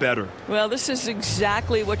around him better. Well, this is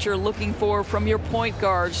exactly what you're looking for from your point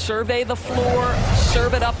guard. Survey the floor,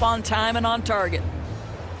 serve it up on time and on target.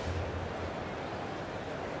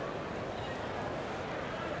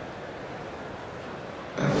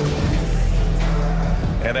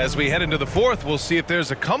 And as we head into the fourth, we'll see if there's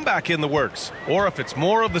a comeback in the works or if it's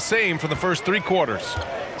more of the same for the first three quarters.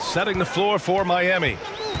 Setting the floor for Miami.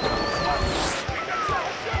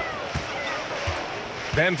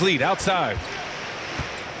 Van Vliet outside.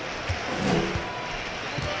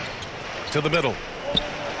 To the middle.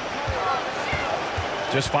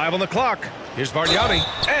 Just 5 on the clock. Here's Bargnani.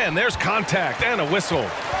 And there's contact and a whistle.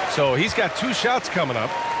 So he's got 2 shots coming up.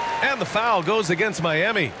 And the foul goes against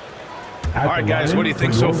Miami. All right, guys, what do you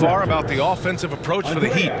think so far about the offensive approach for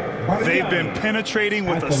the Heat? They've been penetrating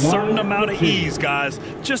with a certain amount of ease, guys.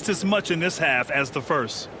 Just as much in this half as the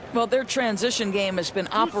first. Well, their transition game has been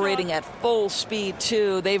operating at full speed,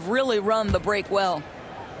 too. They've really run the break well.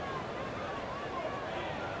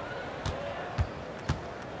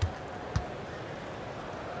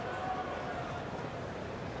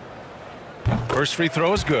 First free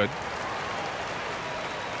throw is good.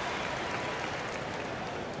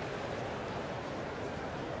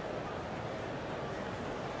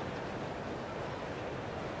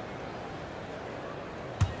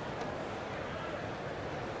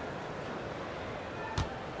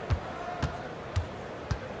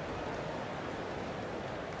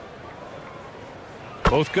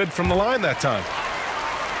 Both good from the line that time.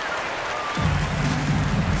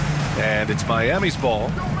 And it's Miami's ball.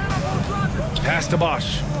 Pass to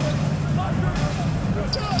Bosch.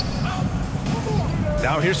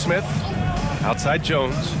 Now here's Smith. Outside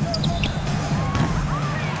Jones.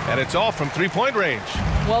 And it's all from three-point range.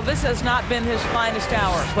 Well, this has not been his finest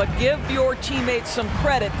hour, but give your teammates some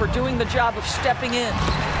credit for doing the job of stepping in.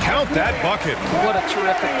 Count that bucket. What a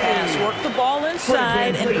terrific pass. Work the ball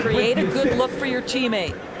inside and create a good look for your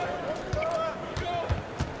teammate.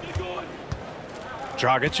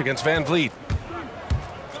 Dragic against Van Vliet.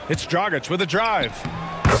 It's Dragic with a drive.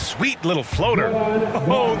 Sweet little floater.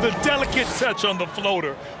 Oh, the delicate touch on the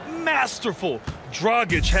floater. Masterful.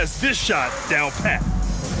 Dragic has this shot down pat.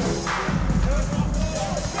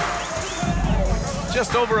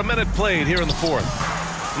 Just over a minute played here in the fourth.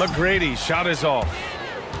 McGrady's shot is off.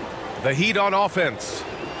 The Heat on offense.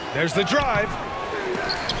 There's the drive.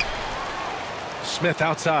 Smith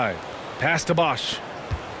outside. Pass to Bosch.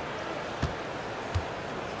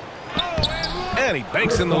 And he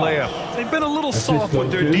banks in the layup. They've been a little soft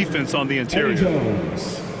with their defense on the interior.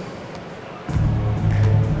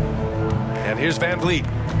 And here's Van Vliet.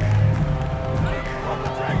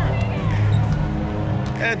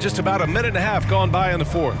 And just about a minute and a half gone by in the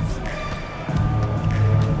fourth.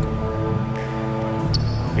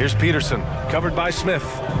 Here's Peterson, covered by Smith.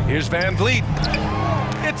 Here's Van Vliet.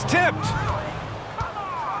 It's tipped.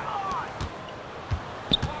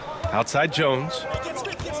 Outside Jones.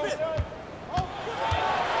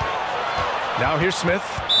 Now here's Smith.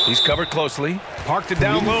 He's covered closely. Parked it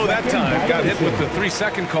down low that time. Got hit with the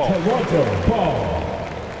 3-second call. Toronto ball.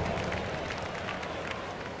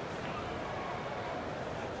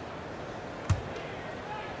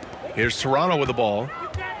 Here's Toronto with the ball.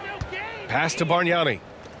 Pass to Bargnani.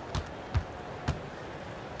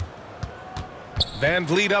 Van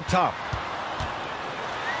Vliet up top.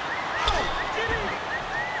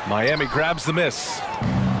 Miami grabs the miss.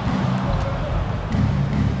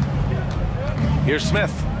 Here's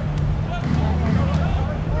Smith.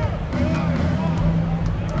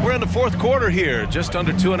 We're in the fourth quarter here. Just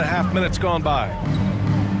under 2.5 minutes gone by.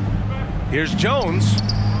 Here's Jones.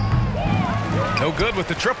 No good with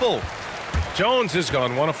the triple. Jones has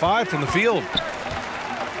gone 1 of 5 from the field.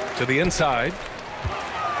 To the inside.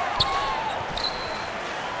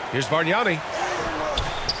 Here's Bargnani.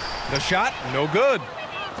 The shot, no good.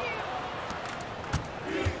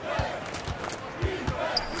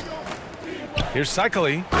 Here's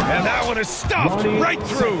Cycli, and that one is stuffed right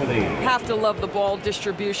through. Have to love the ball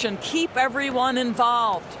distribution. Keep everyone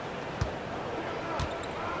involved.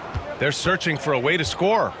 They're searching for a way to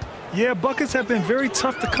score. Yeah, buckets have been very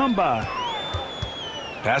tough to come by.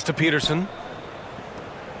 Pass to Peterson.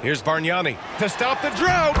 Here's Bargnani to stop the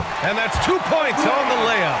drought, and that's 2 points on the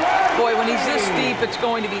layup. Boy, when he's this deep, it's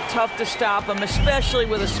going to be tough to stop him, especially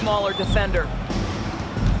with a smaller defender.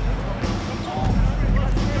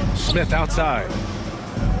 Smith outside.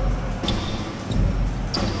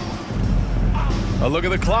 A look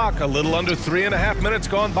at the clock. A little under 3.5 minutes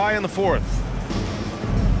gone by in the fourth.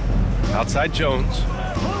 Outside Jones.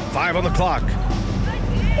 5 on the clock.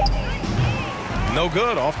 No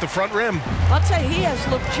good off the front rim. I'll tell you, he has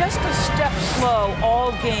looked just a step slow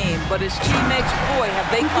all game, but his teammates, boy,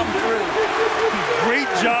 have they come through. Great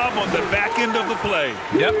job on the back end of the play.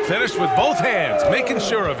 Yep, finished with both hands, making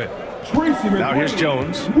sure of it. Now here's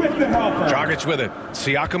Jones. Dragic with it.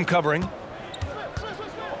 Siakam covering.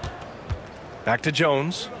 Back to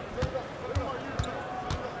Jones.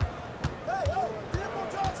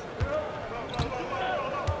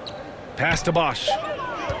 Pass to Bosch.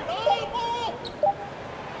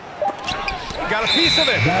 Got a piece of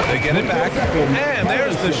it. They get it back. And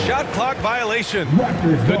there's the shot clock violation.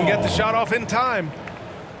 Couldn't get the shot off in time.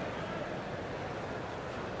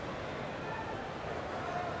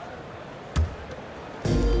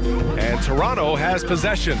 And Toronto has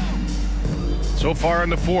possession. So far in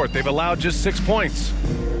the fourth, they've allowed just 6 points.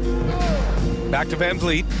 Back to Van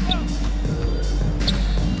Vliet.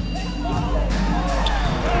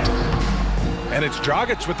 And it's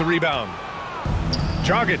Dragic with the rebound.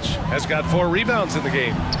 Dragic has got 4 rebounds in the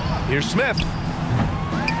game. Here's Smith.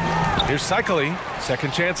 Here's Cycli.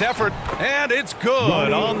 Second chance effort. And it's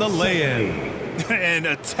good on the lay-in. And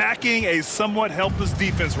attacking a somewhat helpless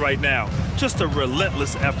defense right now. Just a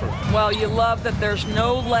relentless effort. Well, you love that there's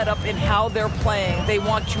no let-up in how they're playing. They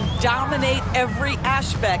want to dominate every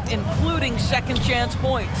aspect, including second chance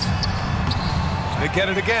points. They get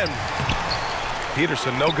it again.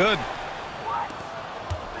 Peterson, no good.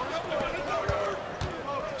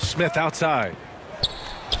 Smith outside.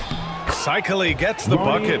 Cycli gets the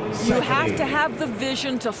bucket. You have to have the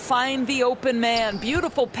vision to find the open man.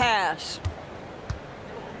 Beautiful pass.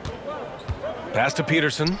 Pass to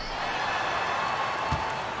Peterson.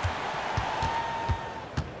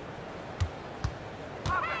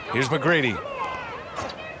 Here's McGrady.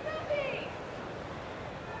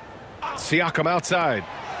 Siakam outside.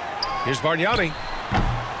 Here's Bargnani.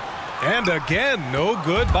 And again, no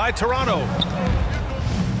good by Toronto.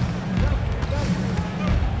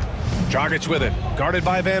 Dragic with it, guarded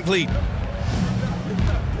by Van Vliet.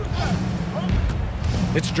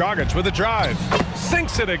 It's Dragic with a drive.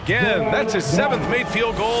 Sinks it again. That's his 7th made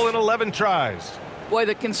field goal in 11 tries. Boy,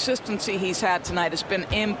 the consistency he's had tonight has been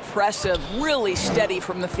impressive. Really steady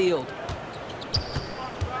from the field.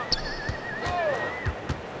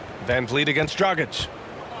 Van Vliet against Dragic.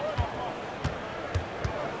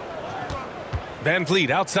 Van Vliet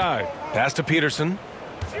outside. Pass to Peterson.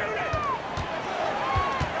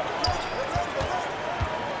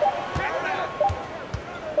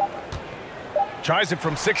 Tries it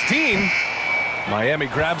from 16. Miami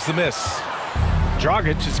grabs the miss.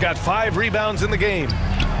 Dragic has got 5 rebounds in the game.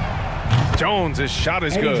 Jones' shot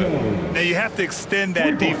is good. Now you have to extend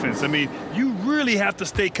that defense. I mean, you really have to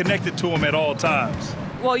stay connected to him at all times.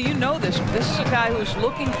 Well, you know this. This is a guy who's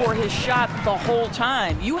looking for his shot the whole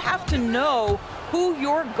time. You have to know who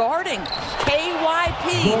you're guarding.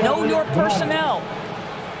 KYP, know your personnel.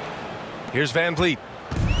 Here's Van Vliet.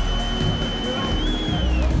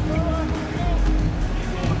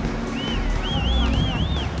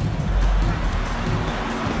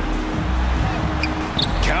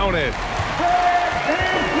 Counted.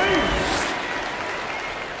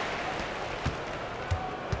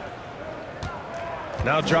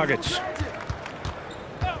 Now Dragic.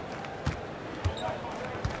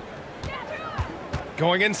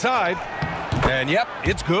 Going inside. And yep,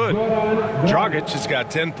 it's good. Dragic has got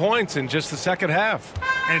 10 points in just the second half.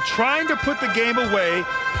 And trying to put the game away,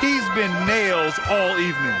 he's been nails all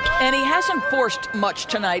evening. And he hasn't forced much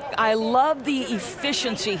tonight. I love the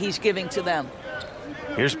efficiency he's giving to them.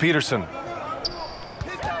 Here's Peterson.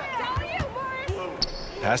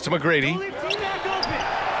 Pass to McGrady.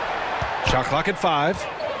 Shot clock at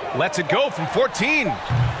 5. Lets it go from 14.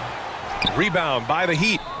 Rebound by the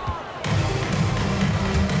Heat.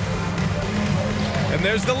 And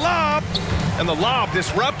there's the lob. And the lob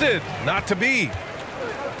disrupted. Not to be.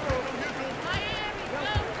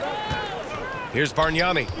 Here's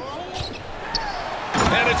Bargnani.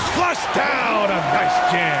 And it's flushed down. A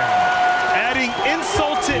nice jam. Adding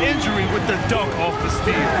insult to injury with the dunk off the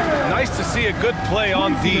steal. Nice to see a good play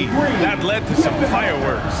on D. That led to some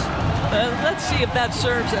fireworks. Let's see if that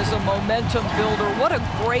serves as a momentum builder. What a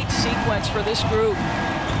great sequence for this group.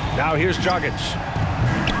 Now here's Dragic.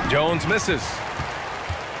 Jones misses.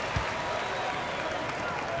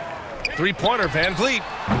 Three-pointer, Van Vliet.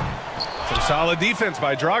 Some solid defense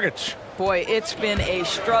by Dragic. Boy, it's been a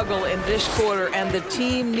struggle in this quarter, and the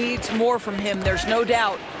team needs more from him. There's no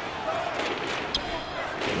doubt.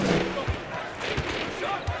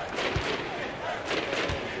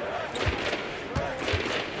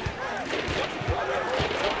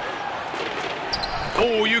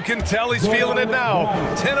 Oh, you can tell he's feeling it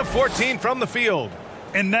now. 10 of 14 from the field.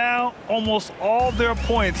 And now almost all their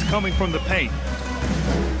points coming from the paint.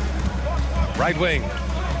 Right wing.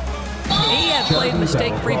 He had played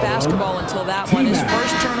mistake-free basketball until that one. His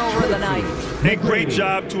first turnover of the night. A great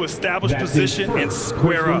job to establish position and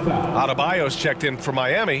square up. Adebayo's checked in for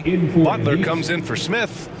Miami. Butler comes in for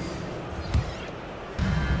Smith.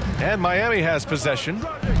 And Miami has possession.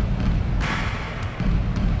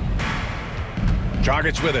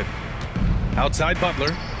 Dragic with it. Outside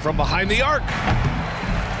Butler from behind the arc.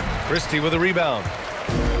 Christie with a rebound.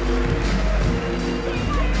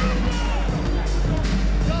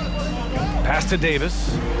 Pass to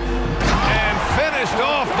Davis. And finished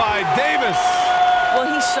off by Davis.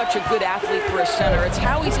 Well, he's such a good athlete for a center. It's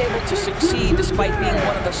how he's able to succeed despite being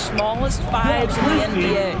one of the smallest 5s in the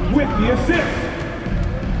NBA. With the assist.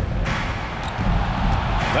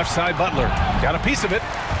 Left side Butler. Got a piece of it.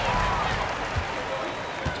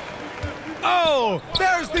 Oh,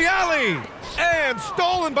 there's the alley. And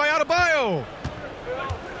stolen by Adebayo.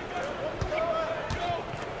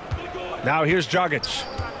 Now here's Dragic.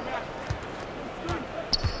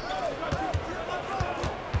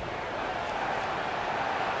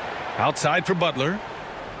 Outside for Butler.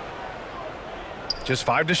 Just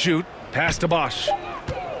 5 to shoot. Pass to Bosch.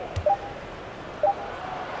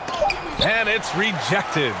 And it's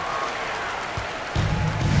rejected.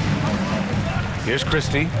 Here's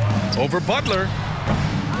Christie. Over Butler.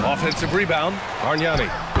 Offensive rebound. Bargnani.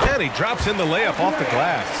 And he drops in the layup off the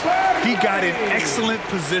glass. He got in excellent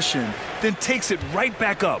position, then takes it right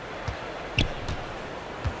back up.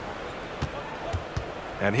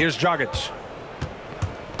 And here's Dragic.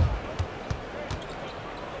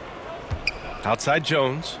 Outside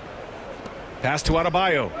Jones. Pass to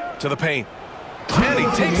Adebayo. To the paint. And he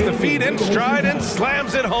takes the feed in stride and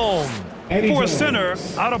slams it home. For a center,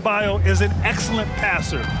 Adebayo is an excellent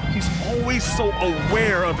passer. He's always so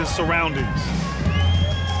aware of his surroundings.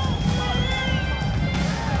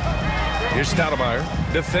 Here's Stoudemire,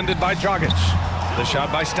 defended by Dragic. The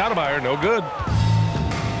shot by Stoudemire, no good.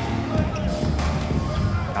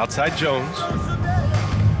 Outside Jones.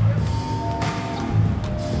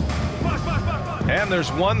 And there's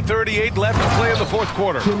 1:38 left to play in the fourth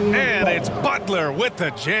quarter. And it's Butler with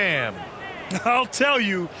the jam. I'll tell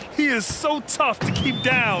you, he is so tough to keep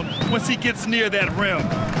down once he gets near that rim.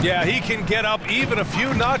 Yeah, he can get up even a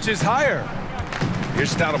few notches higher.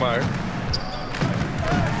 Here's Stoudemire.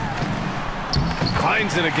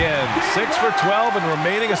 Finds it again. 6 for 12 and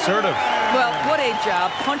remaining assertive. Well, what a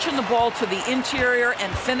job punching the ball to the interior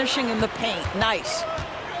and finishing in the paint. Nice.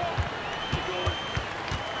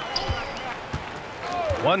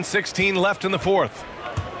 1:16 left in the fourth.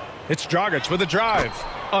 It's Dragic with a drive.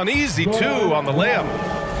 An easy 2 on the layup.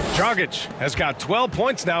 Dragic has got 12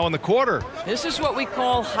 points now in the quarter. This is what we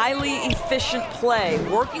call highly efficient play.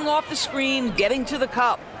 Working off the screen, getting to the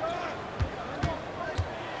cup.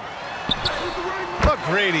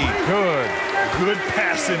 McGrady, good. Good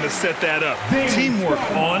passing to set that up. Teamwork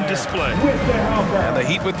on display. And the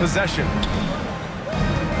Heat with possession.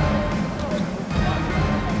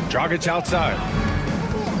 Dragic outside.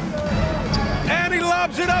 And he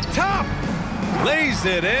lobs it up top. Lays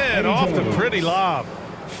it in off the pretty lob.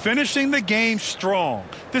 Finishing the game strong.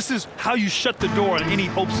 This is how you shut the door on any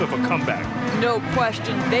hopes of a comeback. No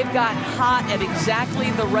question. They've got hot at exactly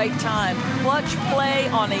the right time. Clutch play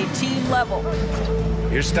on a team level.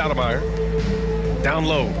 Here's Stoudemire. Down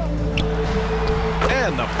low.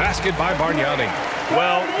 And the basket by Bargnani.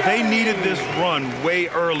 Well, they needed this run way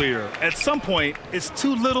earlier. At some point, it's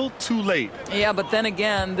too little, too late. Yeah, but then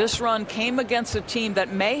again, this run came against a team that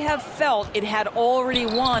may have felt it had already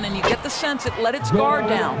won, and you get the sense it let its guard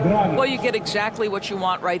down. Well, you get exactly what you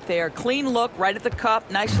want right there. Clean look, right at the cup.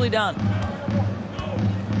 Nicely done.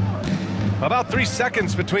 About 3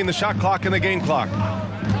 seconds between the shot clock and the game clock.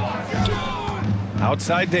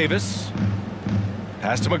 Outside Davis.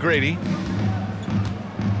 Pass to McGrady.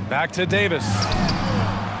 Back to Davis.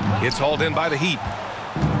 It's hauled in by the Heat.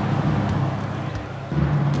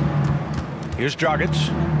 Here's Dragic.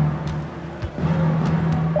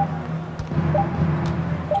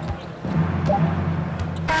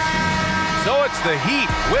 So it's the Heat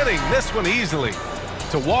winning this one easily.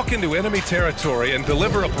 To walk into enemy territory and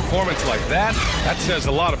deliver a performance like that, that says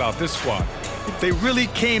a lot about this squad. They really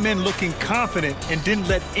came in looking confident and didn't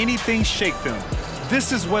let anything shake them.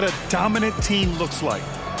 This is what a dominant team looks like.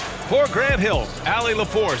 For Grant Hill, Allie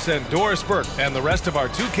LaForce, and Doris Burke, and the rest of our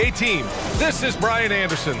 2K team, this is Brian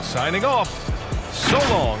Anderson signing off. So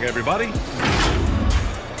long, everybody.